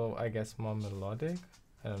also, I guess, more melodic.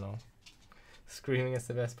 I don't know. Screaming is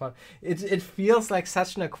the best part. It feels like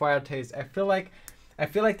such an acquired taste. I feel like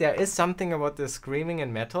there is something about the screaming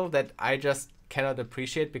in metal that I just cannot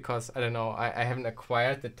appreciate because I don't know. I haven't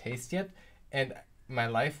acquired the taste yet, and my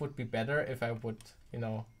life would be better if I would, you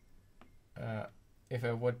know, if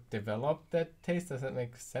I would develop that taste. Does that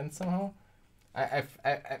make sense somehow? I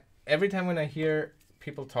every time when I hear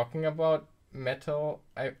people talking about metal,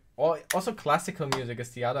 also classical music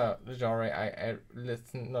is the other genre I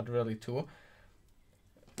listen not really to,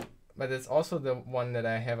 but it's also the one that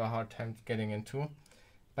I have a hard time getting into.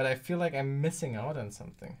 But I feel like I'm missing out on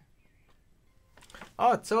something.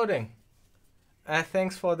 Oh, Zoding.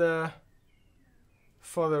 Thanks for the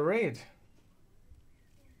raid.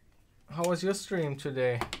 How was your stream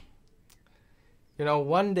today? You know,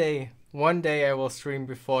 one day I will stream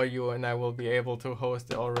before you and I will be able to host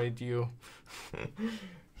the All Raid You.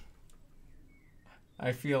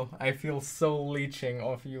 I feel so leeching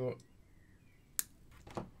of you.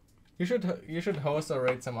 You should host or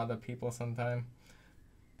raid some other people sometime.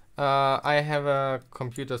 I have a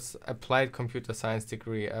applied computer science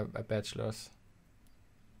degree, a bachelor's.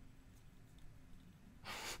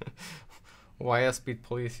 Wire speed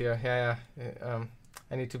police here. Yeah.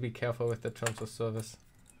 I need to be careful with the terms of service.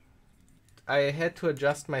 I had to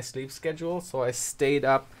adjust my sleep schedule, so I stayed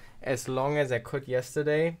up as long as I could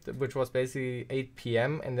yesterday, which was basically 8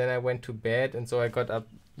 p.m. and then I went to bed, and so I got up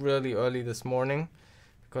really early this morning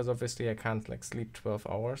because obviously I can't like sleep 12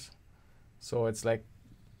 hours. So it's like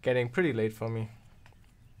getting pretty late for me.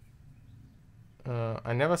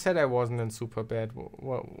 I never said I wasn't in super bad.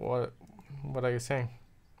 What are you saying?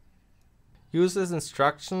 Uses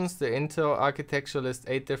instructions. The Intel architecture lists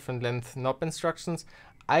 8 different length knob instructions.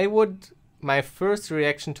 My first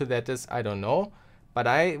reaction to that is I don't know, but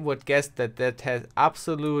I would guess that has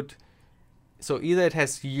absolute. So either it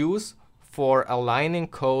has use for aligning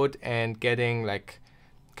code and getting like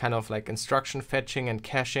kind of like instruction fetching and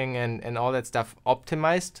caching and all that stuff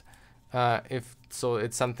optimized. If so,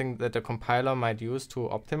 it's something that the compiler might use to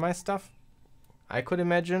optimize stuff, I could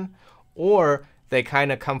imagine, or they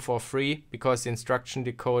kind of come for free because the instruction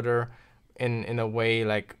decoder in a way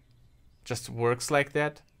like just works like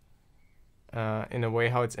that, in a way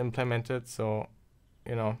how it's implemented. So,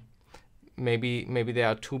 you know, maybe there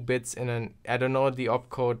are 2 bits in an, I don't know the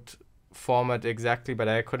opcode format exactly, but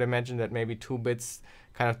I could imagine that maybe 2 bits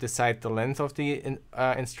kind of decide the length of the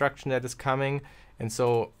instruction that is coming. And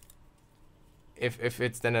so if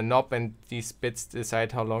it's then a knob and these bits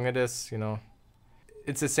decide how long it is, you know,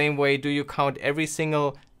 it's the same way. Do you count every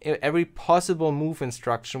possible move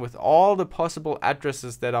instruction with all the possible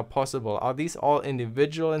addresses that are possible? Are these all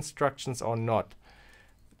individual instructions or not?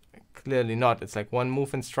 Clearly not. It's like one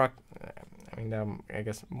move instruct. I mean, there are, I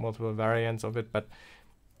guess, multiple variants of it, but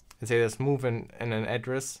let's say there's move and an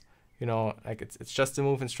address. You know, like it's just a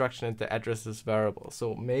move instruction and the address is variable.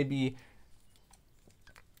 So maybe,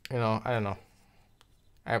 you know, I don't know.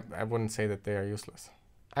 I wouldn't say that they are useless.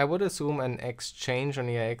 I would assume an exchange on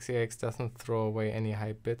EAX doesn't throw away any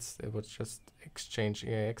high bits. It would just exchange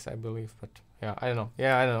EAX, I believe. But yeah, I don't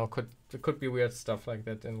know. There could be weird stuff like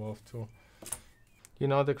that involved too. You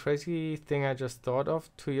know, the crazy thing I just thought of,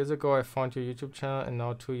 2 years ago I found your YouTube channel, and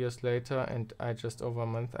now 2 years later and I just over a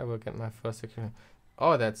month I will get my first security.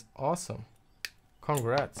 Oh, that's awesome.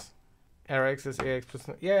 Congrats. RX is AX plus.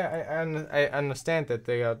 Yeah, I understand that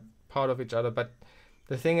they are part of each other, but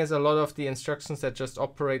the thing is, a lot of the instructions that just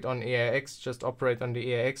operate on AIX just operate on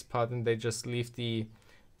the AIX part, and they just leave the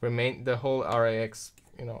whole RAX,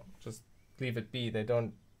 you know, just leave it be. They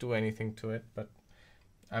don't do anything to it. But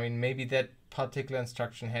I mean, maybe that particular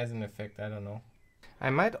instruction has an effect. I don't know. I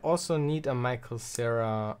might also need a Michael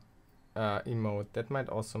Cera emote. That might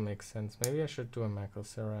also make sense. Maybe I should do a Michael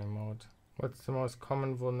Cera emote. What's the most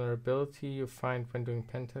common vulnerability you find when doing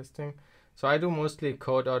pen testing? So I do mostly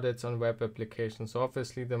code audits on web applications. So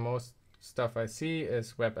obviously the most stuff I see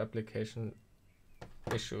is web application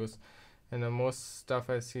issues. And the most stuff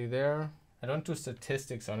I see there, I don't do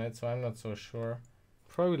statistics on it, so I'm not so sure.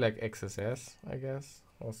 Probably like XSS, I guess,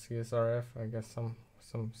 or CSRF. I guess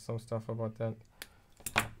some stuff about that.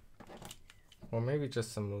 Or maybe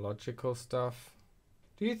just some logical stuff.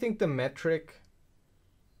 Do you think the metric,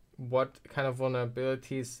 what kind of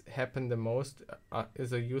vulnerabilities happen the most,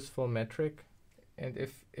 is a useful metric? And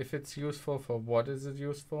if it's useful, for what is it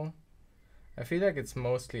useful? I feel like it's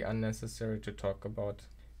mostly unnecessary to talk about.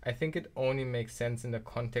 I think it only makes sense in the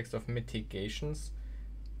context of mitigations,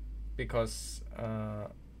 because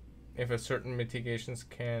if a certain mitigations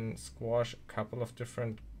can squash a couple of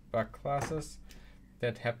different bug classes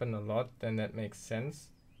that happen a lot, then that makes sense.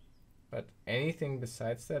 But anything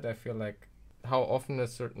besides that, I feel like how often a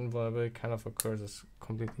certain vulnerability kind of occurs is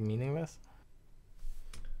completely meaningless.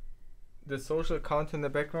 The social count in the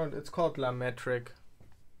background, it's called LaMetric.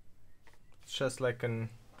 It's just like an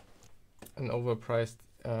overpriced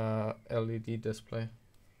LED display.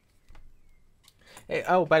 Hey,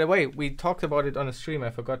 oh, by the way, we talked about it on a stream. I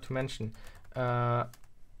forgot to mention.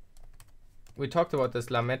 We talked about this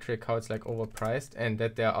LaMetric, how it's like overpriced and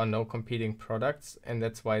that there are no competing products, and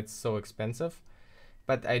that's why it's so expensive.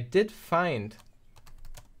 But I did find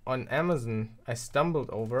on Amazon, I stumbled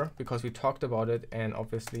over, because we talked about it, and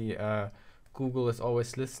obviously Google is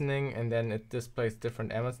always listening, and then it displays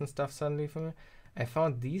different Amazon stuff suddenly for me. I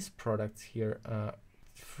found these products here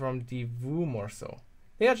from Divoom or so.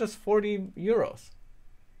 They are just 40 euros.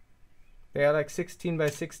 They are like 16 by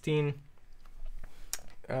 16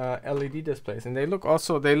 LED displays, and they look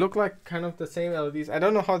like kind of the same LEDs. I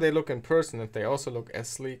don't know how they look in person, if they also look as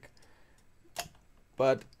sleek.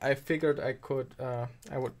 But I figured I could, I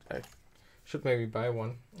should maybe buy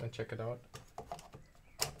one and check it out.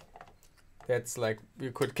 That's like,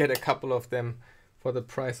 you could get a couple of them for the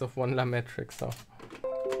price of one LaMetric, so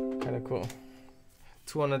kind of cool.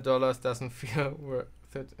 $200 doesn't feel worth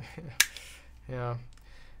it. Yeah,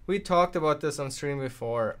 we talked about this on stream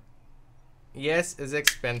before. Yes, it's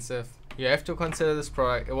expensive. You have to consider this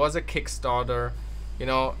product. It was a Kickstarter. You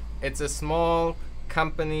know, it's a small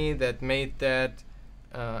company that made that.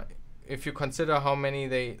 If you consider how many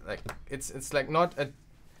they like, it's like not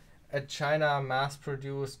a China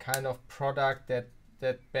mass-produced kind of product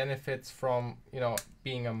that benefits from, you know,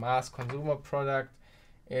 being a mass consumer product.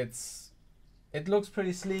 It looks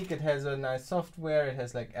pretty sleek. It has a nice software. It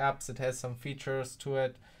has like apps. It has some features to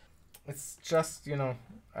it. It's just, you know,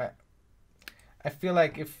 I feel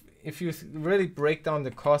like if you really break down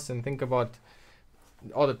the costs and think about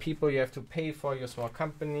all the people you have to pay for your small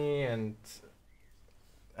company, and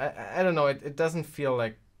I don't know, it doesn't feel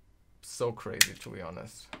like so crazy, to be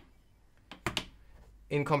honest.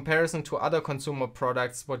 In comparison to other consumer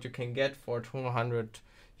products, what you can get for 200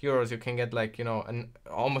 euros, you can get like, you know,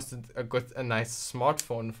 almost a nice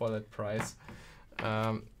smartphone for that price.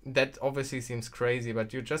 That obviously seems crazy,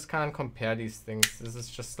 but you just can't compare these things. This is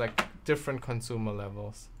just like different consumer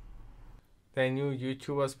levels. They knew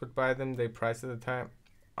YouTubers would buy them. They priced at the time.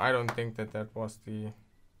 I don't think that was the...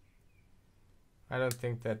 I don't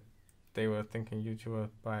think that they were thinking YouTubers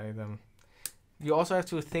buy them. You also have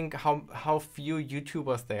to think how few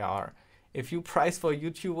YouTubers there are. If you price for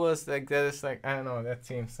YouTubers like that, is like, I don't know, that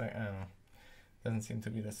seems like, I don't know, doesn't seem to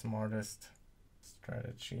be the smartest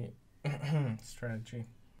strategy.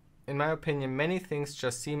 In my opinion, many things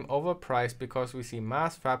just seem overpriced because we see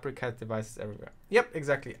mass fabricated devices everywhere. Yep,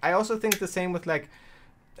 exactly. I also think the same with like,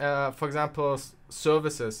 for example,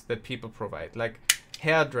 services that people provide, like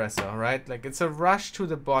hairdresser, right? Like it's a rush to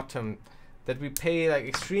the bottom that we pay like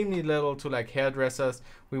extremely little to like hairdressers.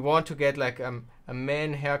 We want to get like a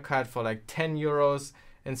man haircut for like 10 euros.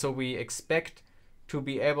 And so we expect to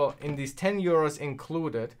be able, in these 10 euros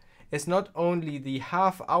included, it's not only the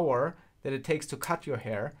half hour that it takes to cut your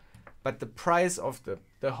hair, but the price of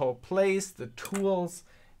the whole place, the tools,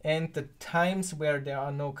 and the times where there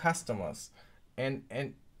are no customers. And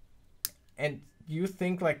you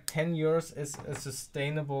think like 10 euros is a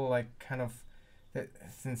sustainable, like kind of,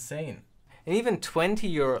 it's insane. And even 20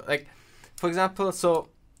 euro, like for example, so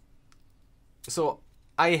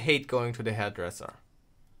I hate going to the hairdresser.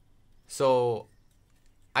 So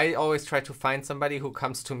I always try to find somebody who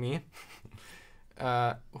comes to me,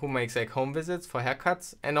 who makes like home visits for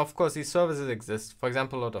haircuts. And of course, these services exist. For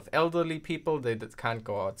example, a lot of elderly people, they can't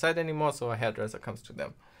go outside anymore, so a hairdresser comes to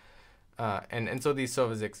them. And so these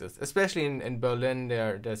services exist. Especially in Berlin,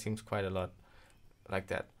 there seems quite a lot like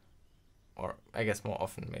that. Or I guess more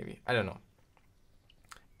often, maybe. I don't know.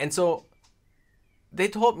 And so they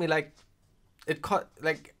told me like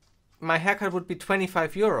my haircut would be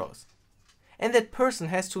 25 euros. And that person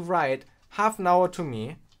has to write half an hour to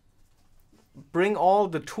me, bring all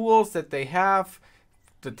the tools that they have,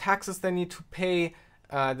 the taxes they need to pay,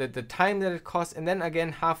 the time that it costs, and then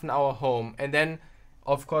again half an hour home. And then,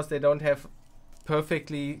 of course, they don't have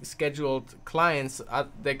perfectly scheduled clients.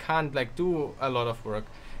 They can't like do a lot of work.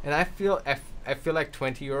 And I feel like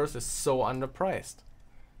 20 euros is so underpriced.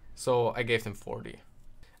 So I gave them 40.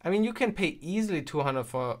 I mean, you can pay easily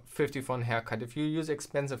 250 for a haircut if you use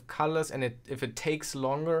expensive colors, and if it takes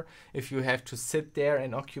longer, if you have to sit there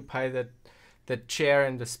and occupy that chair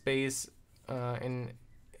and the space in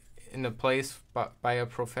a place by a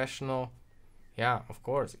professional. Yeah, of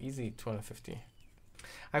course, easy 250.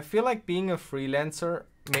 I feel like being a freelancer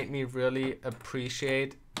made me really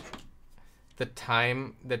appreciate the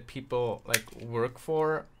time that people like work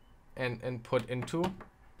for and put into.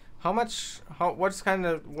 How much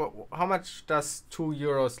does 2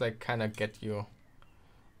 euros like kind of get you?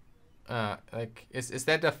 Like is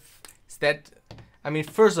that I mean,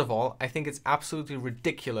 first of all, I think it's absolutely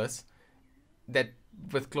ridiculous that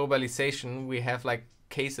with globalization we have like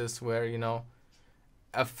cases where, you know,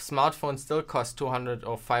 a smartphone still costs 200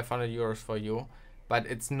 or 500 euros for you, but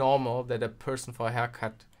it's normal that a person for a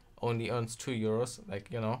haircut only earns 2 euros,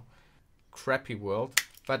 like, you know, crappy world.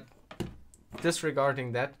 But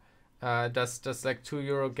disregarding that, does like 2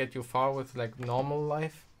 euro get you far with like normal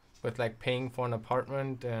life, with like paying for an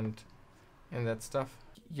apartment and that stuff?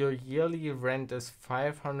 Your yearly rent is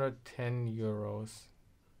 510 euros.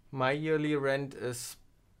 My yearly rent is,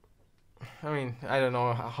 I mean, I don't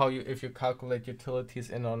know how if you calculate utilities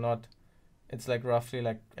in or not. It's like roughly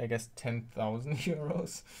like, I guess, 10,000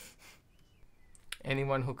 euros.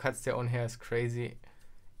 Anyone who cuts their own hair is crazy.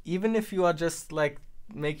 Even if you are just like,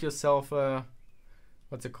 make yourself a,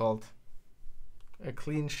 what's it called? A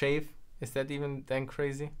clean shave. Is that even then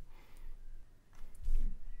crazy?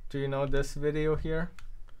 Do you know this video here?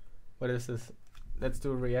 What is this? Let's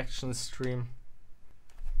do a reaction stream.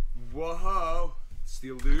 Whoa, it's the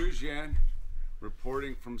Illusion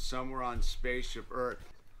reporting from somewhere on Spaceship Earth.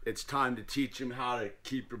 It's time to teach him how to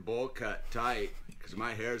keep your bowl cut tight, because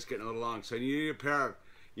my hair is getting a little long. So you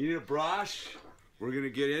need a brush. We're gonna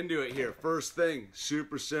get into it here. First thing,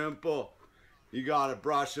 super simple. You gotta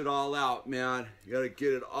brush it all out, man. You gotta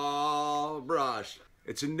get it all brushed.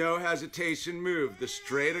 It's a no hesitation move, the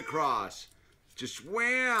straight across. Just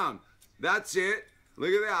wham! That's it.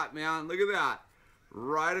 Look at that, man. Look at that.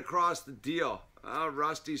 Right across the deal.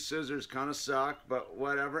 Rusty scissors kind of suck, but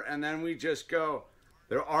whatever. And then we just go.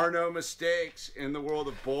 There are no mistakes in the world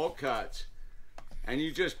of bowl cuts. And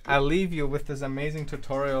you just... I'll leave you with this amazing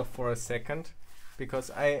tutorial for a second,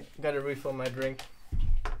 because I gotta refill my drink.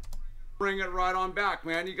 Bring it right on back,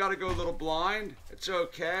 man. You gotta go a little blind. It's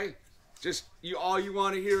okay. Just, all you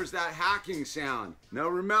want to hear is that hacking sound. Now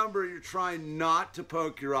remember, you're trying not to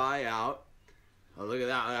poke your eye out. Oh, look at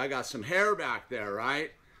that. I got some hair back there,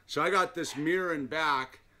 right? So I got this mirror in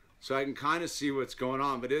back so I can kind of see what's going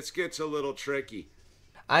on, but it gets a little tricky.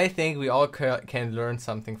 I think we all can learn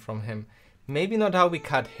something from him. Maybe not how we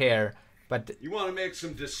cut hair, but... You want to make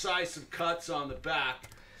some decisive cuts on the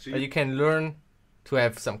back. So you can learn to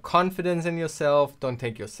have some confidence in yourself. Don't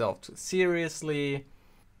take yourself too seriously.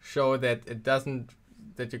 Show that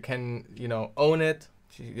that you can, you know, own it,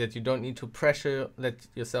 that you don't need to let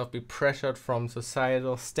yourself be pressured from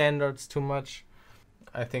societal standards too much.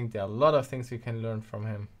 I think there are a lot of things we can learn from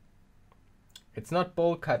him. It's not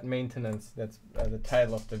bowl cut maintenance, that's the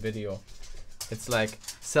title of the video. It's like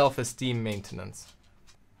self-esteem maintenance.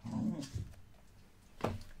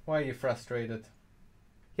 Why are you frustrated?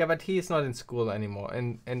 Yeah, but he is not in school anymore,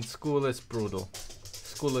 and school is brutal.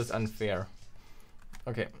 School is unfair.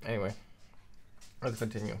 Okay, anyway, let's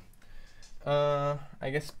continue. I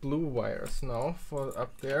guess blue wires now for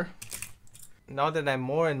up there. Now that I'm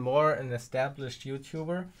more and more an established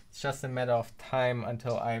YouTuber, it's just a matter of time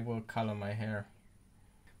until I will color my hair.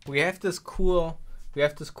 We have this cool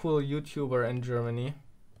YouTuber in Germany.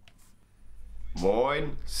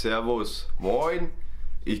 Moin, Servus, Moin.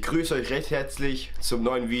 Ich grüße euch recht herzlich zum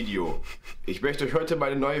neuen Video. Ich möchte euch heute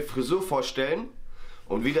meine neue Frisur vorstellen.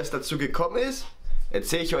 Und wie das dazu gekommen ist,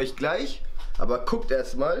 erzähle ich euch gleich. Aber guckt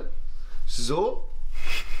erstmal so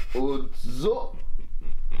und so.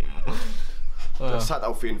 Das hat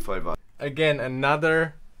auf jeden Fall was. Again,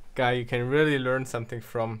 another guy you can really learn something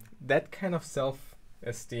from. That kind of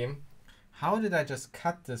self-esteem. How did I just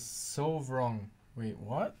cut this so wrong? Wait,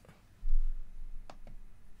 what?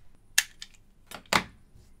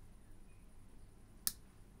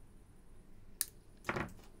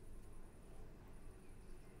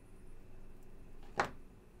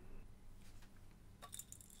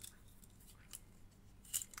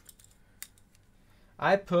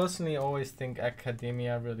 I personally always think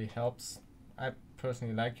academia really helps. I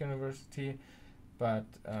personally like university, but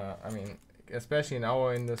I mean, especially in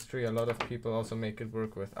our industry, a lot of people also make it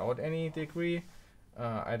work without any degree.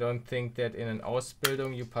 I don't think that in an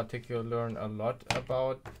Ausbildung you particularly learn a lot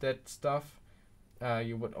about that stuff.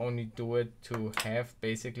 You would only do it to have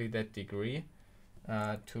basically that degree.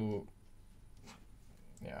 It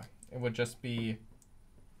would just be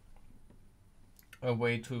a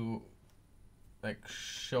way to like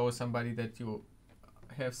show somebody that you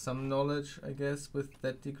have some knowledge, I guess, with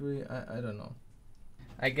that degree. I don't know.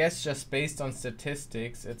 I guess just based on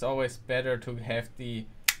statistics, it's always better to have the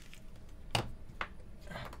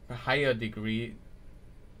higher degree.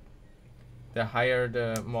 The higher,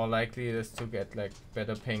 the more likely it is to get like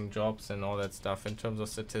better paying jobs and all that stuff in terms of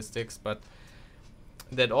statistics. But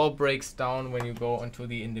that all breaks down when you go onto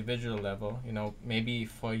the individual level. You know, maybe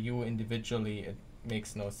for you individually it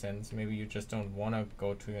makes no sense. Maybe you just don't want to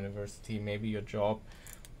go to university. Maybe your job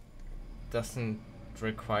doesn't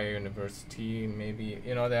require university. Maybe,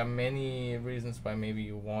 you know, there are many reasons why maybe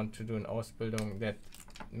you want to do an Ausbildung that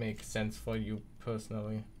makes sense for you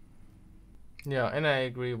personally. Yeah, and I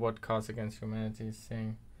agree what Cause Against Humanity is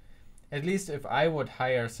saying. At least if I would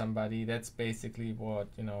hire somebody, that's basically what,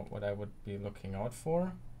 you know, what I would be looking out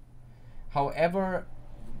for. However,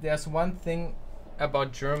 there's one thing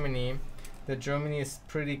about Germany, that Germany is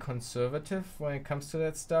pretty conservative when it comes to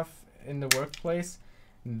that stuff in the workplace.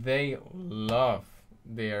 They love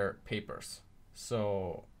their papers.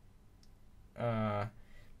 So I'm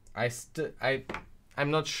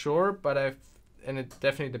not sure, but and it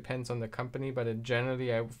definitely depends on the company, but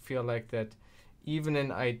generally I feel like that even in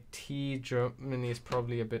IT, Germany is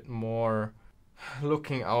probably a bit more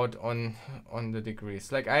looking out on the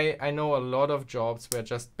degrees. Like I know a lot of jobs where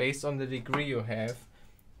just based on the degree you have,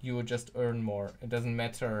 you would just earn more. It doesn't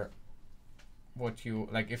matter what you,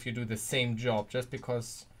 like if you do the same job, just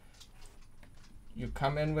because you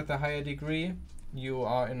come in with a higher degree, you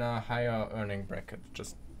are in a higher earning bracket.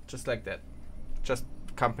 Just like that. Just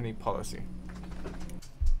company policy.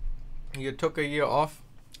 You took a year off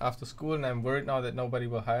after school and I'm worried now that nobody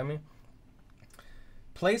will hire me.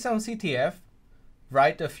 Play some CTF,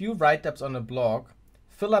 write a few write-ups on a blog,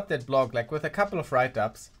 fill up that blog like with a couple of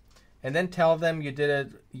write-ups, and then tell them you did a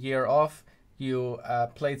year off, you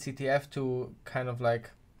played CTF to kind of like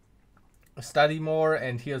study more,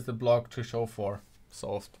 and here's the blog to show for.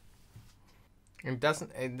 Solved.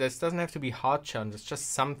 This doesn't have to be hard challenges,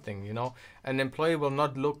 just something, you know. An employee will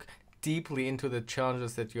not look deeply into the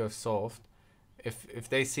challenges that you have solved. If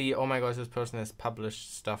they see, oh my gosh, this person has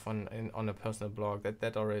published stuff on a personal blog,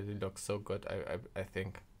 that already looks so good, I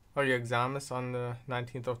think. Or your exam is on the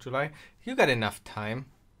 19th of July. You got enough time.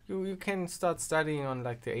 You can start studying on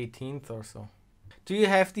like the 18th or so. Do you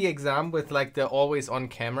have the exam with like the always on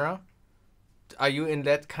camera? Are you in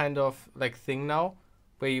that kind of like thing now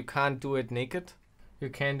where you can't do it naked? You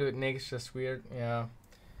can do it naked, it's just weird. Yeah.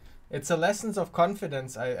 It's a lessons of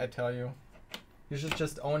confidence, I tell you. You should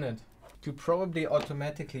just own it. You probably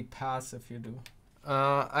automatically pass if you do.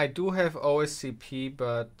 I do have OSCP,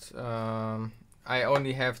 but I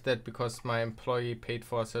only have that because my employee paid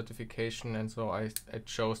for a certification, and so I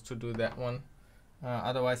chose to do that one.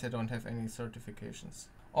 Otherwise, I don't have any certifications.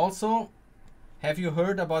 Also, have you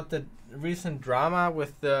heard about the recent drama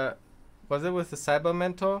with the Cyber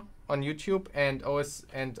Mentor on YouTube and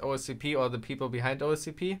OSCP, or the people behind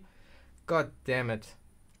OSCP? God damn it.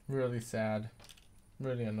 Really sad.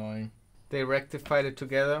 Really annoying. They rectified it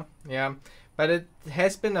together. Yeah. But it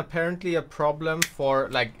has been apparently a problem for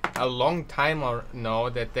like a long time now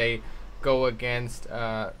that they go against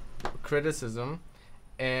criticism.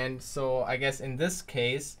 And so I guess in this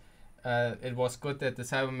case, it was good that the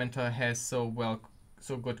Cyber Mentor has so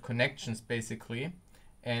good connections basically,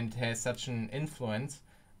 and has such an influence.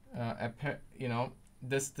 You know,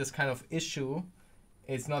 this kind of issue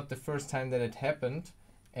is not the first time that it happened,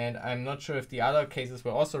 and I'm not sure if the other cases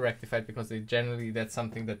were also rectified, because that's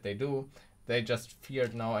something that they do. They just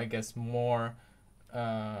feared now, I guess, more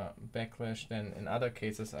backlash than in other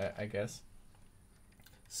cases, I guess.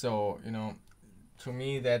 So, you know, to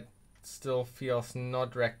me that still feels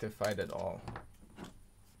not rectified at all.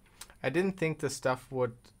 I didn't think the stuff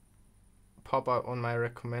would pop up on my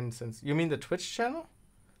recommend since... You mean the Twitch channel?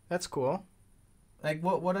 That's cool. Like,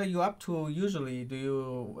 what are you up to usually? Do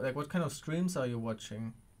you, like, what kind of streams are you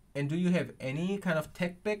watching? And do you have any kind of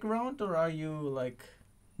tech background, or are you, like,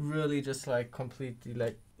 really just, like, completely,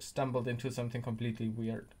 like, stumbled into something completely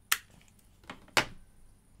weird?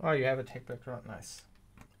 Oh, you have a tech background. Nice.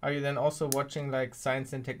 Are you then also watching, like,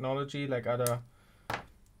 science and technology, like other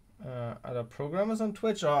programmers on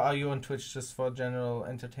Twitch, or are you on Twitch just for general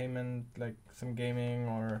entertainment, like some gaming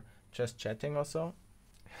or just chatting or so?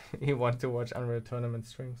 You want to watch Unreal Tournament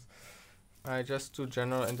streams? I just do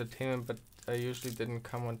general entertainment, but I usually didn't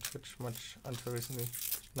come on Twitch much until recently.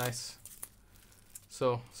 Nice.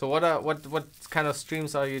 So what kind of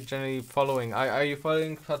streams are you generally following? Are you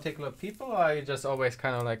following particular people, or are you just always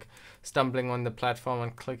kind of like stumbling on the platform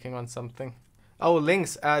and clicking on something? Oh,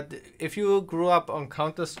 links. If you grew up on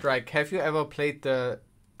Counter-Strike, have you ever played the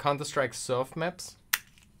Counter-Strike surf maps?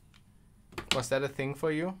 Was that a thing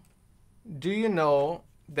for you? Do you know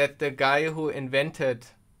that the guy who invented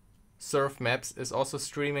surf maps is also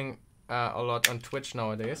streaming a lot on Twitch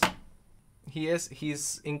nowadays?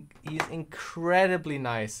 He's incredibly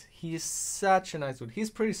nice. He's such a nice dude. He's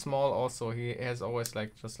pretty small also. He has always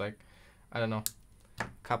like just like, I don't know, a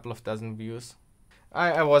couple of dozen views.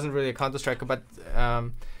 I wasn't really a Counter-Striker, but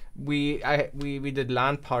we did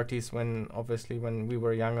LAN parties when we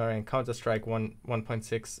were younger, and Counter-Strike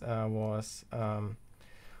 1.6 was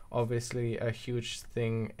obviously a huge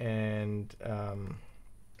thing. And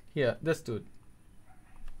yeah, this dude.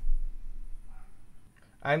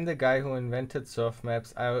 I'm the guy who invented surf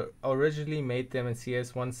maps. I originally made them in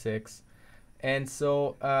CS 1.6. And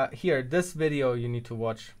so here, this video you need to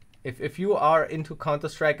watch. If you are into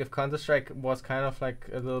Counter-Strike, if Counter-Strike was kind of like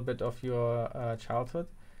a little bit of your childhood,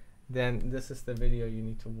 then this is the video you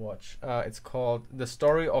need to watch. It's called The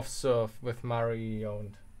Story of Surf with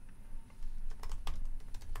Marion.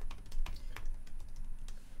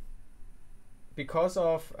 Because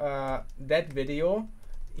of that video,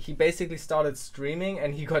 he basically started streaming,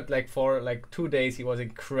 and he got like for like 2 days he was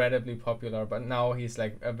incredibly popular, but now he's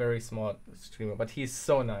like a very small streamer. But he's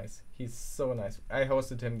so nice. He's so nice. I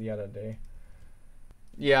hosted him the other day.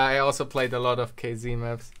 Yeah, I also played a lot of KZ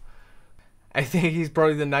maps. I think he's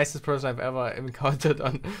probably the nicest person I've ever encountered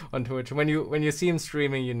on Twitch. When you see him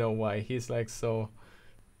streaming, you know why. He's like so.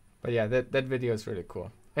 But yeah, that video is really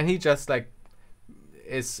cool. And he just like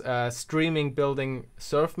is streaming, building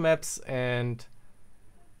surf maps, and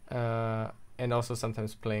also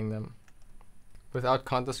sometimes playing them. Without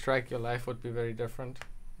Counter-Strike, your life would be very different.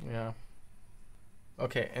 Yeah.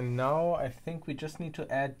 Okay, and now I think we just need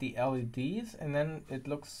to add the LEDs, and then it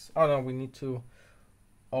looks... Oh no, we need to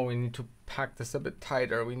pack this a bit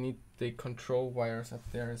tighter. We need the control wires up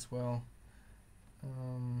there as well.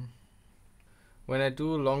 When I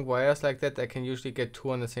do long wires like that, I can usually get 2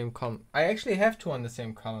 on the same column. I actually have 2 on the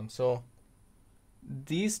same column, so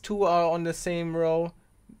these 2 are on the same row,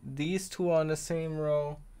 these 2 are on the same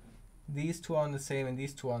row, these 2 are on the same, and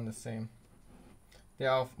these 2 are on the same. There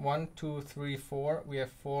are 1, 2, 3, 4. We have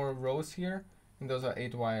 4 rows here, and those are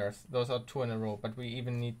 8 wires. Those are 2 in a row, but we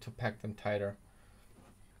even need to pack them tighter.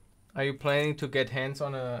 Are you planning to get hands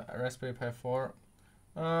on a Raspberry Pi 4?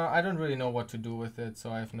 I don't really know what to do with it, so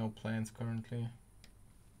I have no plans currently.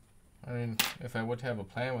 I mean, if I would have a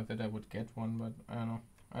plan with it, I would get one, but I don't know.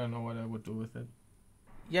 I don't know what I would do with it.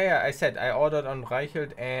 Yeah, I said I ordered on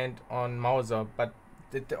Reichelt and on Mauser, but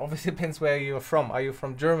it obviously depends where you're from. Are you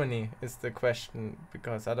from Germany is the question,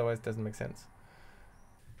 because otherwise it doesn't make sense.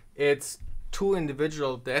 It's 2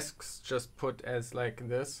 individual desks just put as like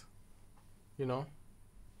this, you know.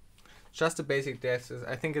 Just a basic desk.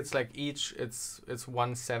 I think it's like each, it's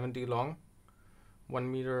 170 long,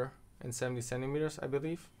 1 meter and 70 centimeters, I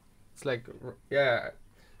believe. It's like, yeah,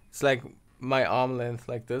 it's like my arm length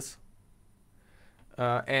like this.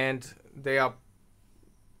 And they are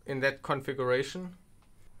in that configuration,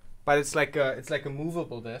 but it's like a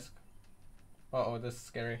movable desk. Uh-oh, this is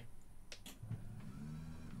scary.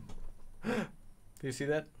 Do you see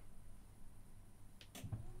that?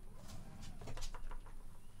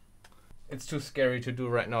 It's too scary to do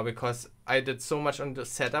right now because I did so much on the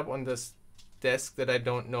setup on this desk that I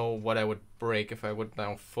don't know what I would break if I would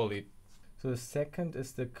now fully. So the second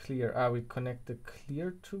is the clear. We connect the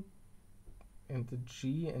clear to and the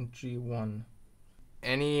G and G1.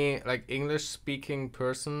 Any like English speaking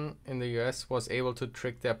person in the US was able to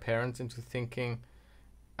trick their parents into thinking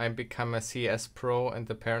I'm become a CS pro, and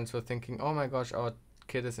the parents were thinking, oh my gosh, our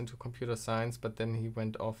kid is into computer science, but then he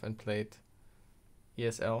went off and played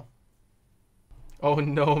ESL. Oh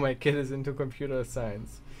no, my kid is into computer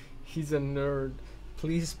science. He's a nerd.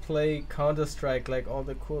 Please play Counter-Strike like all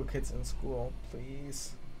the cool kids in school,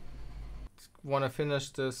 please. Want to finish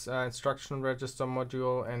this instruction register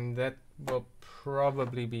module, and that will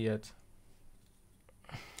probably be it.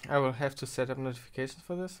 I will have to set up notifications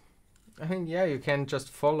for this. I mean, yeah, you can just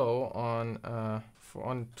follow on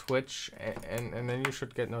Twitch, and then you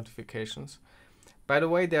should get notifications. By the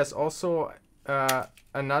way, there's also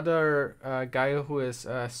another guy who is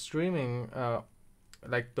streaming,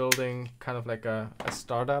 like building kind of like a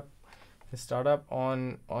startup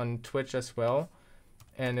on Twitch as well,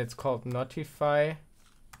 and it's called Notify.me.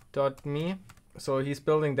 So he's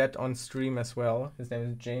building that on stream as well. His name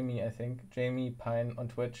is Jamie, I think. Jamie Pine on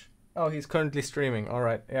Twitch. Oh, he's currently streaming. All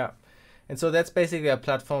right, yeah. And so that's basically a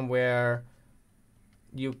platform where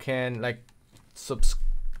you can like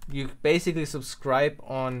you basically subscribe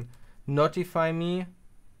on Notify Me,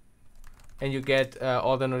 and you get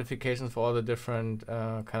all the notifications for all the different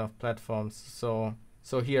kind of platforms. So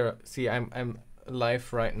here, see, I'm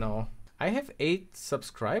live right now. I have 8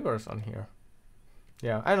 subscribers on here.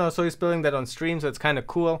 Yeah, I don't know. So he's building that on stream, so it's kind of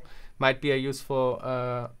cool. Might be a useful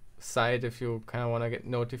site if you kind of want to get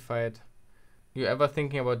notified. You ever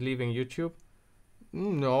thinking about leaving YouTube?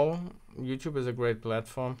 No, YouTube is a great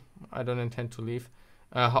platform. I don't intend to leave.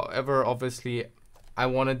 However, obviously, I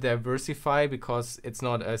want to diversify because it's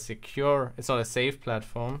not a secure, it's not a safe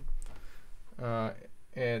platform.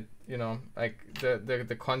 It, you know, like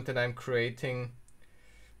the content I'm creating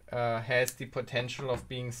has the potential of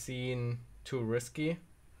being seen too risky,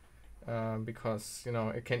 because, you know,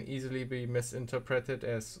 it can easily be misinterpreted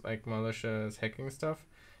as like malicious hacking stuff.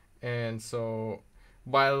 And so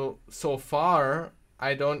while so far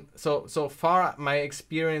so far my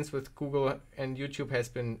experience with Google and YouTube has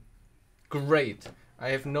been great, I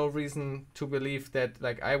have no reason to believe that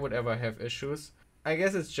like I would ever have issues. I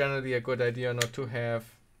guess it's generally a good idea not to have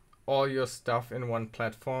all your stuff in one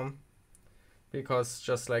platform, because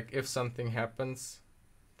just like if something happens,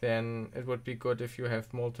 then it would be good if you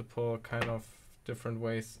have multiple kind of different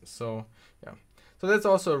ways. So yeah, so that's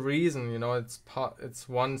also a reason, you know, it's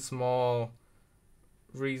one small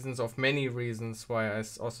reasons of many reasons why I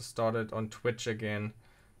also started on Twitch again.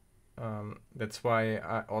 That's why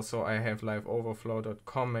I have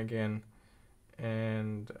liveoverflow.com again,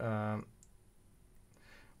 and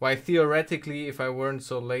why theoretically, if I weren't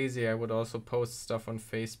so lazy, I would also post stuff on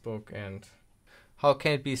Facebook. And how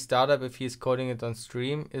can it be startup if he's coding it on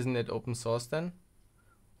stream? Isn't it open source then?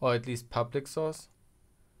 Or at least public source?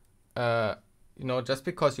 You know, just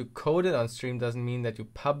because you code it on stream doesn't mean that you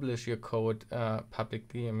publish your code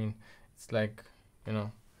publicly. I mean, it's like, you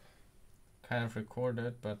know, kind of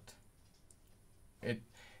recorded, but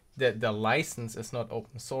the license is not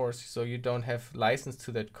open source, so you don't have license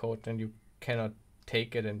to that code, and you cannot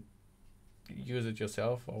take it and use it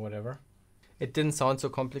yourself or whatever. It didn't sound so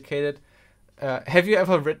complicated. Have you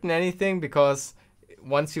ever written anything? Because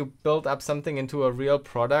once you build up something into a real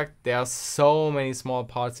product, there are so many small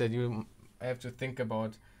parts that you have to think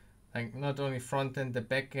about, like not only front end, the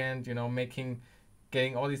back end, you know,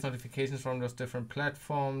 getting all these notifications from those different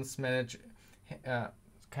platforms, manage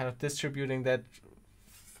kind of distributing that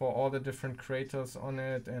for all the different creators on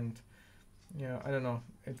it. And yeah, I don't know,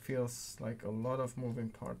 it feels like a lot of moving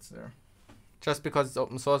parts there. Just because it's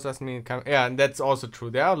open source doesn't mean it can, yeah, and that's also true.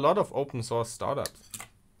 There are a lot of open source startups.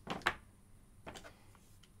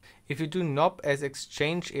 If you do NOP as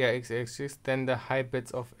exchange ARX, then the high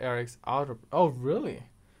bits of ARX are... Oh, really?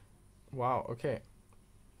 Wow, okay.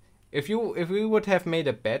 If we would have made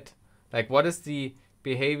a bet, like what is the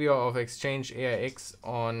behavior of exchange ARX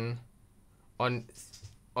on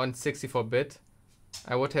 64-bit,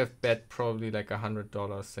 I would have bet probably like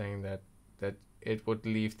 $100 saying that it would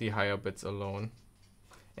leave the higher bits alone.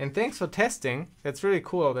 And thanks for testing. That's really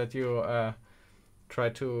cool that you try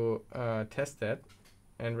to test that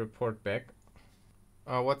and report back.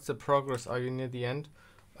 What's the progress? Are you near the end?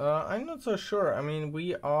 I'm not so sure. I mean,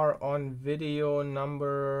 we are on video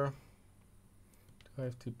number... Do I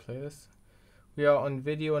have to play this? We are on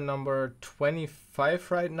video number 25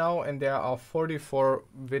 right now, and there are 44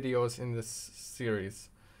 videos in this series.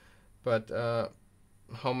 But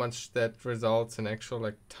how much that results in actual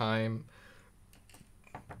like time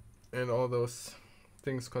and all those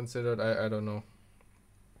things considered, I don't know.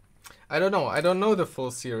 I don't know the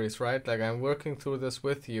full series, right? Like, I'm working through this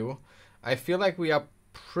with you. I feel like we are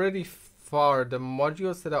pretty far. The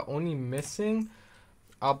modules that are only missing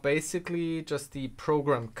are basically just the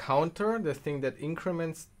program counter, the thing that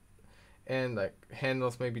increments and like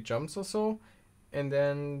handles maybe jumps or so, and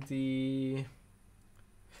then the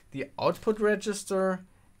the output register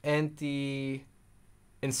and the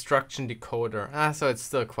instruction decoder. So it's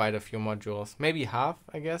still quite a few modules. Maybe half,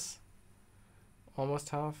 I guess. Almost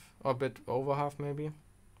half, or a bit over half maybe.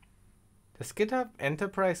 Does GitHub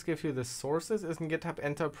Enterprise give you the sources? Isn't GitHub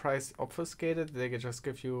Enterprise obfuscated? They just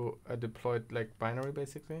give you a deployed like binary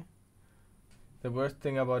basically? The worst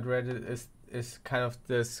thing about Reddit is kind of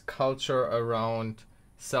this culture around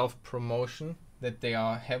self-promotion, that they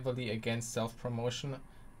are heavily against self-promotion.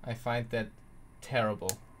 I find that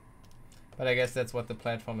terrible. But I guess that's what the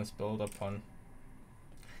platform is built upon.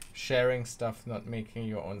 Sharing stuff, not making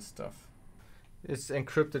your own stuff. It's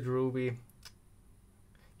encrypted Ruby.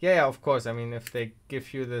 Yeah, of course. I mean, if they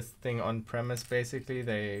give you this thing on premise, basically,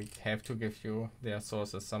 they have to give you their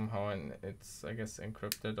sources somehow, and it's, I guess,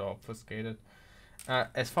 encrypted or obfuscated.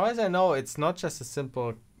 As far as I know, it's not just a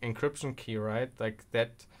simple encryption key, right? Like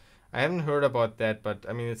that, I haven't heard about that, but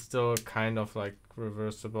I mean, it's still kind of like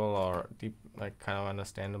reversible or deep, like kind of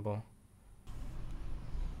understandable.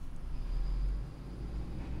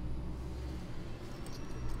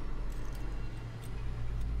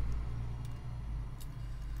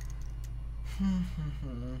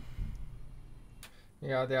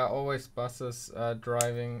 Yeah, there are always buses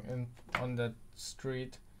driving on that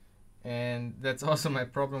street, and that's also my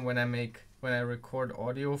problem when I record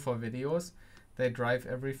audio for videos. They drive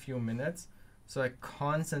every few minutes, so I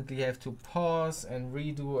constantly have to pause and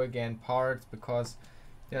redo again parts because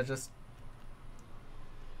they're just,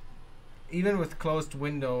 even with closed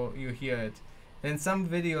window you hear it. In some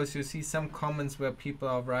videos you see some comments where people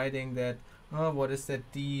are writing that, oh, what is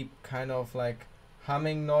that deep kind of like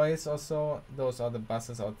humming noise or so? Those are the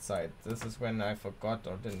buses outside. This is when I forgot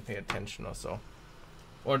or didn't pay attention or so.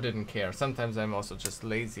 Or didn't care. Sometimes I'm also just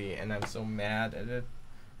lazy and I'm so mad at it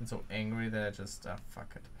and so angry that I just,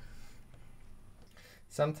 fuck it.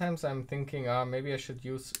 Sometimes I'm thinking, maybe I should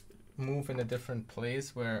move in a different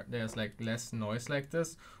place where there's like less noise like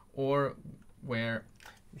this, or where,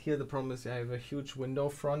 here the problem is I have a huge window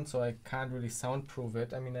front, so I can't really soundproof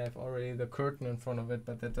it. I mean, I have already the curtain in front of it,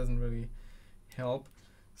 but that doesn't really help.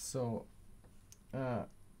 So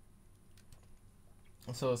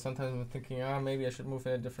sometimes I'm thinking, maybe I should move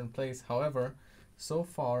in a different place. However, so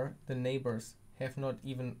far the neighbors have not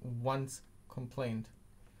even once complained,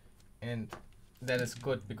 and that is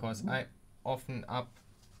good because I often up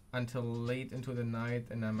until late into the night,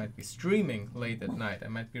 and I might be streaming late at night. I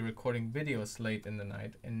might be recording videos late in the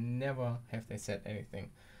night, and never have they said anything.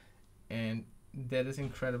 And that is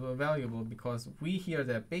incredibly valuable because we hear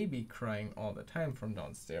their baby crying all the time from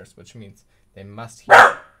downstairs, which means they must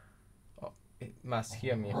hear. Oh, it must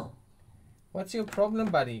hear me. What's your problem,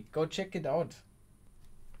 buddy? Go check it out.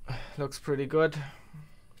 Looks pretty good.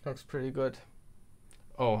 Looks pretty good.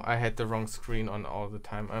 Oh, I had the wrong screen on all the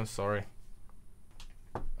time. I'm sorry.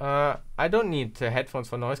 I don't need headphones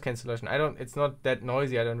for noise cancellation. It's not that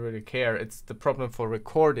noisy. I don't really care. It's the problem for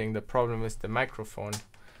recording. The problem is the microphone.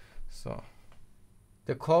 So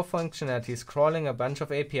the core functionality is crawling a bunch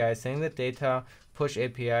of APIs, saying that data push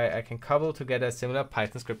API I can cobble together a similar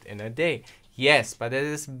Python script in a day. Yes, but it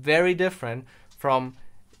is very different from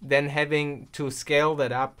then having to scale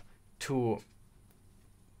that up to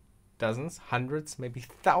dozens, hundreds, maybe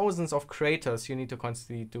thousands of creators you need to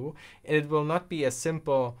constantly do. And it will not be a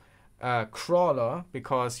simple crawler,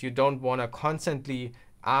 because you don't want to constantly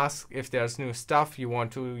ask if there's new stuff. You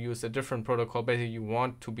want to use a different protocol. Basically, you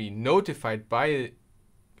want to be notified by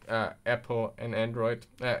Apple and Android,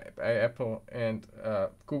 Apple and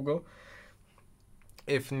Google,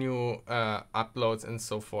 if new uploads and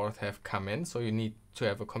so forth have come in. So you need to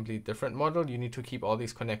have a completely different model. You need to keep all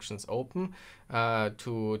these connections open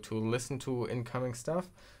to listen to incoming stuff.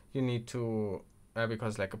 You need to,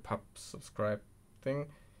 because like a pub subscribe thing,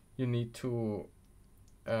 you need to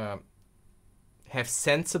have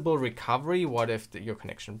sensible recovery. What if your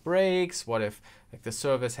connection breaks? What if like the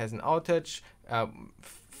service has an outage?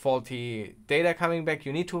 Faulty data coming back?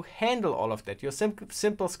 You need to handle all of that. Your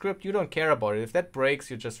simple script, you don't care about it. If that breaks,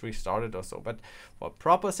 you just restart it or so. But for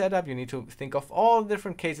proper setup, you need to think of all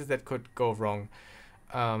different cases that could go wrong.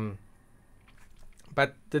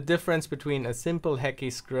 But the difference between a simple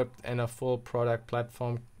hacky script and a full product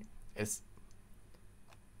platform is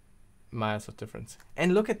miles of difference.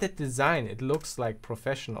 And look at that design. It looks like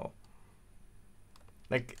professional.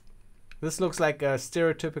 Like, this looks like a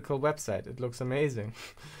stereotypical website. It looks amazing.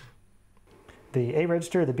 The A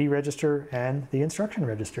register, the B register, and the instruction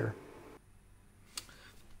register.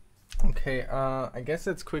 Okay, I guess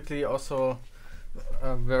let's quickly also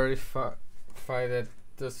verify that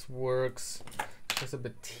this works. It's just a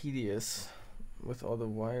bit tedious with all the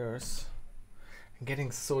wires. I'm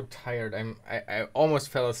getting so tired. I almost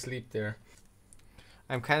fell asleep there.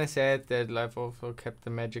 I'm kind of sad that liveoverflow kept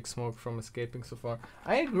the magic smoke from escaping so far.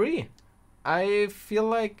 I agree. I feel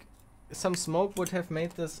like some smoke would have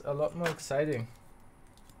made this a lot more exciting.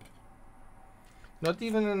 Not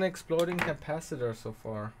even an exploding capacitor so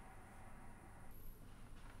far.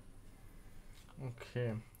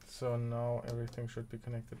 Okay, so now everything should be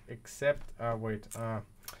connected except, wait,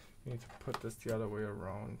 we need to put this the other way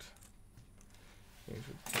around. We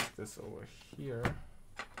should take this over here.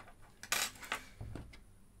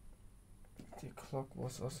 The clock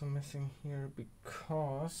was also missing here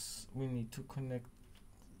because we need to connect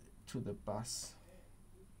to the bus.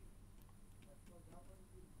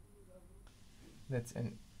 Let's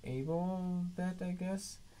enable that, I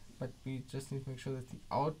guess, but we just need to make sure that the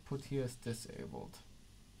output here is disabled.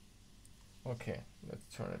 Okay, let's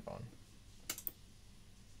turn it on.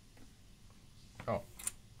 Oh.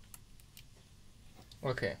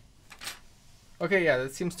 Okay. Okay, yeah,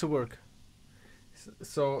 that seems to work.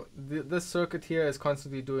 So this circuit here is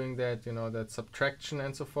constantly doing that, you know, that subtraction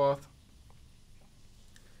and so forth.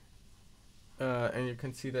 And you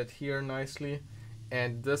can see that here nicely.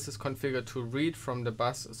 And this is configured to read from the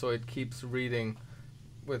bus, so it keeps reading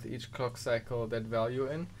with each clock cycle that value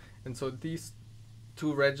in. And so these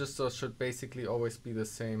two registers should basically always be the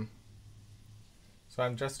same. So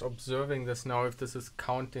I'm just observing this now if this is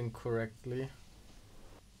counting correctly.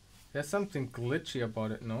 There's something glitchy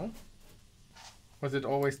about it, no? Was it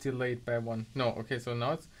always delayed by one? No, okay, so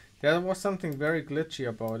now it's, there was something very glitchy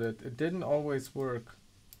about it. It didn't always work.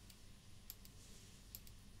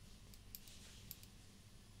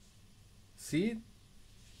 See?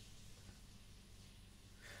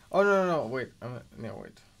 Oh, no, wait. No,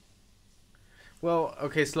 wait. Well,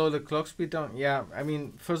 okay, slow the clock speed down. Yeah, I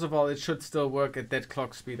mean, first of all, it should still work at that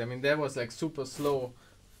clock speed. I mean, that was like super slow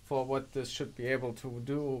for what this should be able to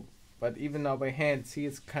do. But even now by hand, see,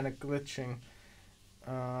 it's kind of glitching.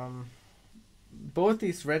 Both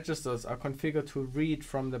these registers are configured to read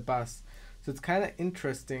from the bus. So it's kind of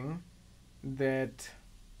interesting that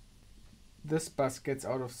this bus gets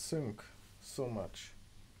out of sync so much.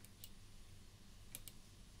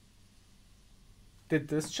 Did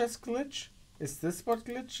this just glitch? Is this what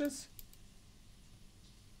glitches?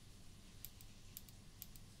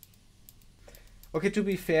 Okay, to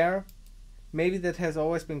be fair, maybe that has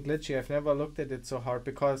always been glitchy. I've never looked at it so hard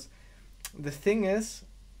because the thing is,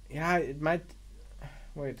 yeah, it might,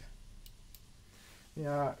 wait.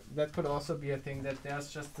 Yeah, that could also be a thing that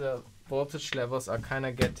there's just the voltage levels are kind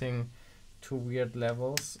of getting to weird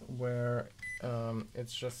levels where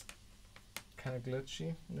it's just kind of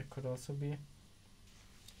glitchy. That could also be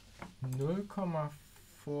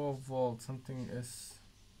 0.4 volts. Something is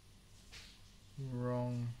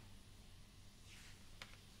wrong.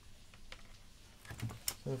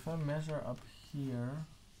 So if I measure up here,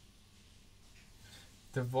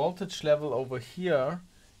 the voltage level over here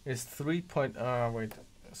is 3. Wait,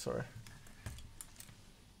 sorry.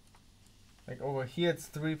 Like over here it's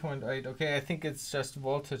 3.8. Okay, I think it's just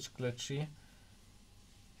voltage glitchy.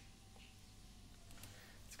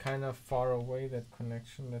 It's kind of far away, that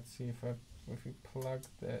connection. Let's see if we plug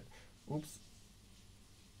that. Oops.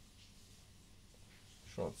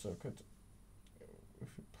 Short circuit. If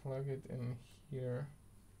we plug it in here.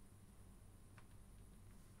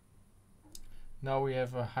 Now we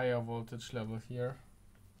have a higher voltage level here.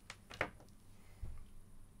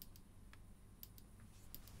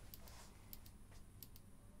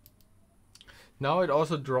 Now it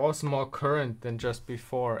also draws more current than just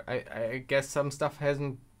before. I guess some stuff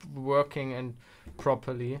hasn't working and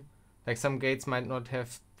properly. Like some gates might not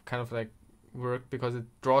have kind of like worked because it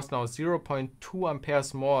draws now 0.2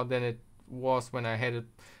 amperes more than it was when I had it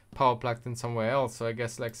power plugged in somewhere else. So I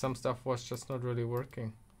guess like some stuff was just not really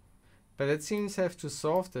working. But it seems to have to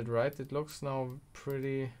solve that, right? It looks now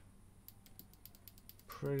pretty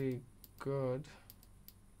good.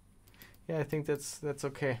 Yeah, I think that's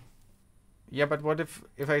okay. Yeah, but what if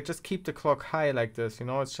I just keep the clock high like this, you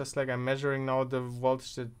know? It's just like I'm measuring now the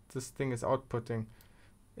voltage that this thing is outputting.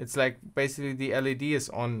 It's like basically the LED is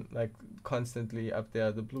on like constantly up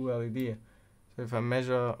there, the blue LED. So if I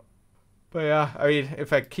measure, but yeah, I mean,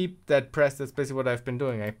 if I keep that pressed, that's basically what I've been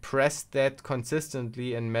doing. I pressed that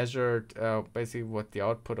consistently and measured basically what the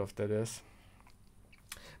output of that is.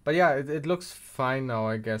 But yeah, it looks fine now,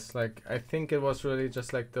 I guess. Like, I think it was really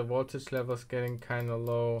just like the voltage levels getting kind of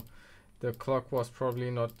low. The clock was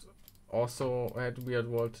probably not also had weird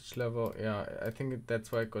voltage level. Yeah, I think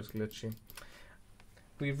that's why it got glitchy.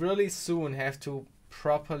 We really soon have to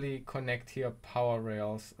properly connect here power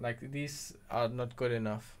rails. Like, these are not good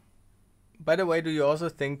enough. By the way, do you also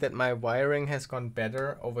think that my wiring has gone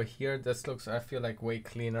better over here? This looks, I feel like, way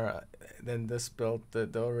cleaner than this build,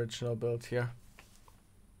 the original build here.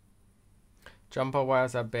 Jumper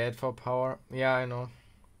wires are bad for power. Yeah, I know.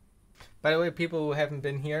 By the way, people who haven't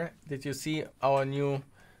been here, did you see our new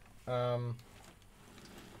clock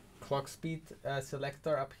speed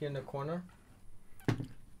selector up here in the corner?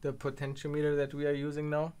 The potentiometer that we are using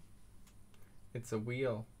now? It's a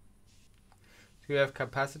wheel. Do you have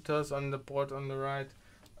capacitors on the board on the right?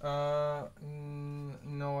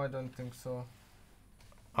 No, I don't think so.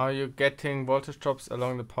 Are you getting voltage drops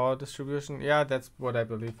along the power distribution? Yeah, that's what I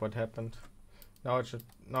believe what happened. Now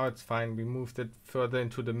it's fine. We moved it further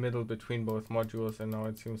into the middle between both modules, and now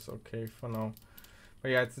it seems okay for now. But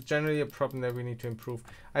yeah, it's generally a problem that we need to improve.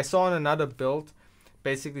 I saw on another build,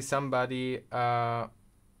 basically somebody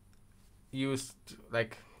used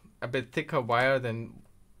like a bit thicker wire than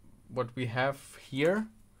what we have here,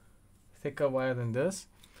 thicker wire than this,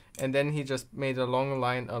 and then he just made a long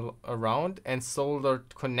line around and soldered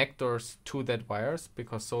connectors to that wires,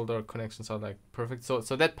 because solder connections are like perfect. So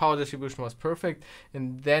that power distribution was perfect,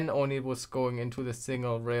 and then only it was going into the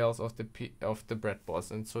single rails of the breadboards,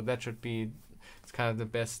 and so that should be, it's kind of the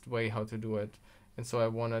best way how to do it. And so I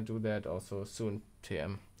want to do that also soon,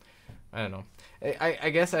 TM. I don't know.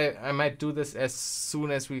 I guess I might do this as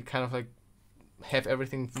soon as we kind of like have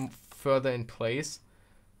everything further in place,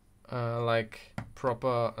 like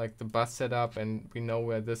proper, like the bus setup, and we know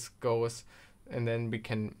where this goes, and then we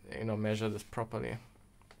can, you know, measure this properly.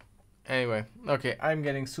 Anyway, okay, I'm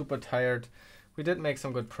getting super tired. We did make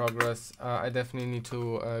some good progress. I definitely need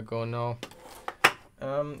to go now.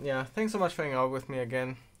 Yeah, thanks so much for hanging out with me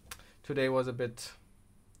again. Today was a bit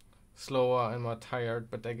slower and more tired,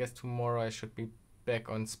 but I guess tomorrow I should be back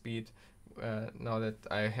on speed, now that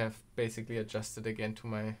I have basically adjusted again to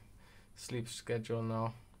my sleep schedule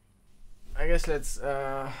now. I guess let's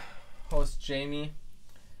host Jamie,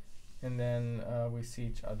 and then we see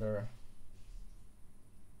each other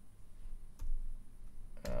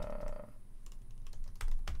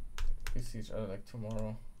like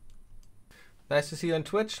tomorrow. Nice to see you on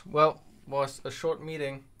Twitch. Well, was a short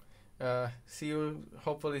meeting. See you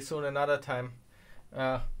hopefully soon another time.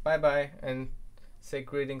 Bye bye, and say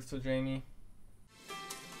greetings to Jamie.